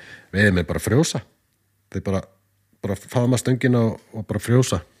ég veiðimenn bara frjósa þeir bara faðma stöngina og bara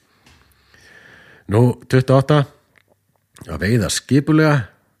frjósa nú 28 að veiða skipulega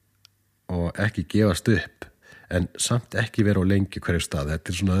og ekki gefast upp en samt ekki vera á lengi hverju stað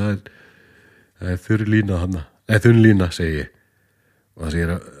þetta er svona það er þurr lína hana þunn lína, segi ég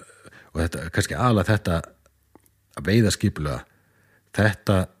og þetta, kannski aðalega þetta að veiða skipulega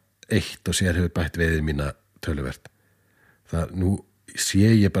þetta eitt og sér hefur bætt veiðið mína töluvert það nú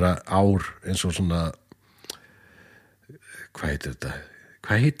sé ég bara ár eins og svona hvað heitir þetta?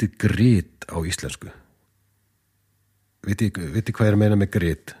 Hvað heitir grít á íslensku? Viti hvað er að meina með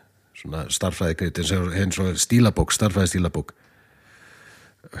grít? Svona starffræði grít eins og stílabók, starffræði stílabók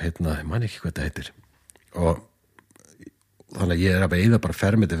ég man ekki hvað þetta heitir og þannig að ég er að veiða bara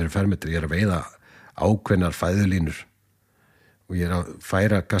fermetri fyrir fermetri, ég er að veiða ákveðnar fæðulínur og ég er að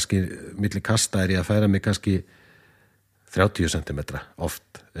færa kannski milli kasta er ég að færa mig kannski 30 cm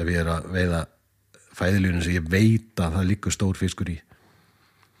oft ef ég er að veiða fæðulínur sem ég veit að það liggur stór fiskur í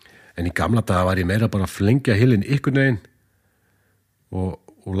en í gamla daga var ég meira bara að flengja hylinn ykkur neginn og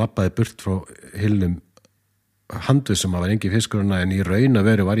labbaði burt frá hyllnum handvið sem að var engi fiskuruna en í raun að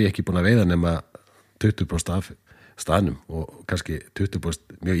veru var ég ekki búin að veiða nema 20% af staðnum og kannski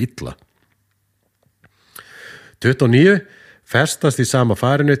 20% mjög illa 29 festast í sama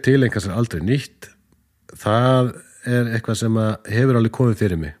farinu til einhvers er aldrei nýtt það er eitthvað sem að hefur alveg komið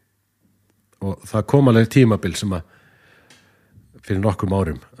fyrir mig og það kom alveg tímabil sem að fyrir nokkrum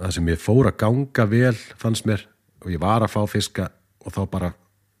árum það sem ég fór að ganga vel fannst mér og ég var að fá fiska og þá bara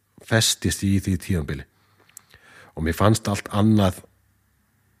festist í því tímabili og mér fannst allt annað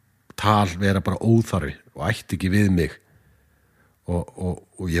tal vera bara óþarfi og ætti ekki við mig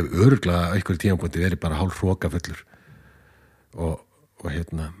og ég hef örugglega einhverjum tímapunkti verið bara hálf hrokafullur og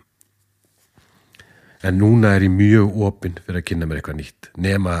en núna er ég mjög opinn fyrir að kynna mér eitthvað nýtt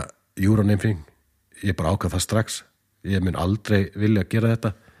nema júraneinfing ég bara ákvað það strax ég mun aldrei vilja gera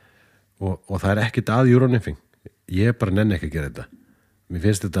þetta og það er ekkert að júraneinfing ég bara nenni ekki að gera þetta mér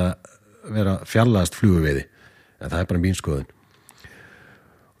finnst þetta vera fjarlægast fluguveiði en það er bara mín skoðun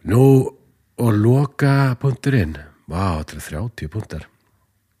nú og loka punkturinn þetta er 30 punktar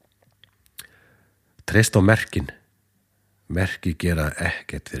treyst á merki gera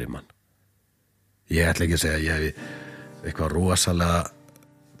ekkert fyrir mann ég ætla ekki að segja að ég hef eitthvað rosalega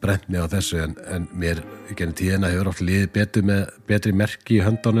brennt mig á þessu en mér í gennum tíðina hefur oft liðið betur með betri merki í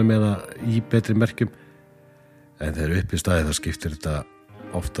höndunum eða í betri merkjum en þegar upp í staði þá skiptir þetta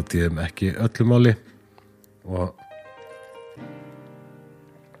ofta tíðum ekki öllu máli og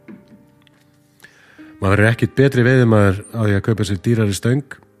maður er ekkit betri veiðimaður á því að kaupa sér dýrari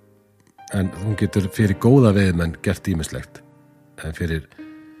stöng en hún getur fyrir góða veiðimenn gert ýmislegt en fyrir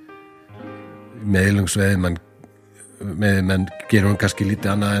meðlungsveiðimenn gerur hún kannski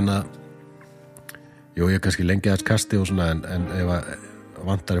lítið annað en að ég kannski lengi aðeins kasti og svona en ef að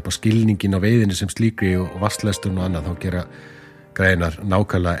vantar upp á skilningin á veiðinni sem slíkri og vasslesturinn og annað þá gera greinar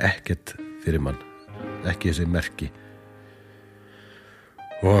nákvæmlega ekkert fyrir mann ekki þessi merki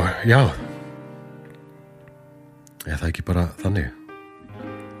Og já, er það ekki bara þannig?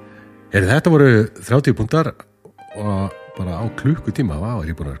 Þetta voru 30 punktar og bara á klukkutíma,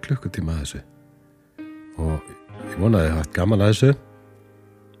 er ég búin að vera klukkutíma að þessu. Og ég vonaði að ég haft gaman að þessu.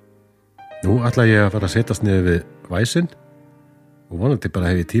 Nú ætla ég að fara að setjast niður við væsinn og vonandi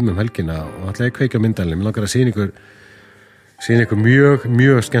bara hef ég tíma helgina og ætla ég að kveikja myndalinn. Mér langar að sýna ykkur mjög,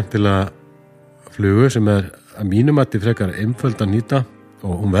 mjög skemmtilega flugu sem að mínum mati frekar einföld að nýta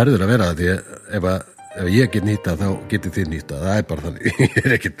og hún verður að vera það því ef ég get nýta þá getið þið nýta. Það bara þannig,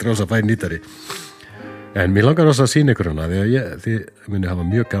 ég ekki rosa fæn nýtari. En mér langar rosa að sýna ykkur hana því að þið muni hafa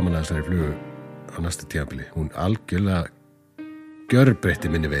mjög gaman að þessari flugu á næsta tímabili. Hún algjörlega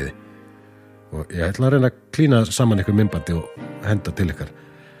gjörbreytti minni veiði. Og ég ætla að reyna að klína saman ykkur myndbandi og henda til ykkar.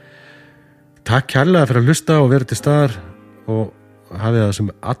 Takk kærlega fyrir að hlusta og vera til staðar og hafið það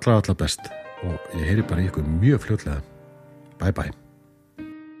sem allra best og ég heyri bara ykkur mjög fljótlega. Bye bye.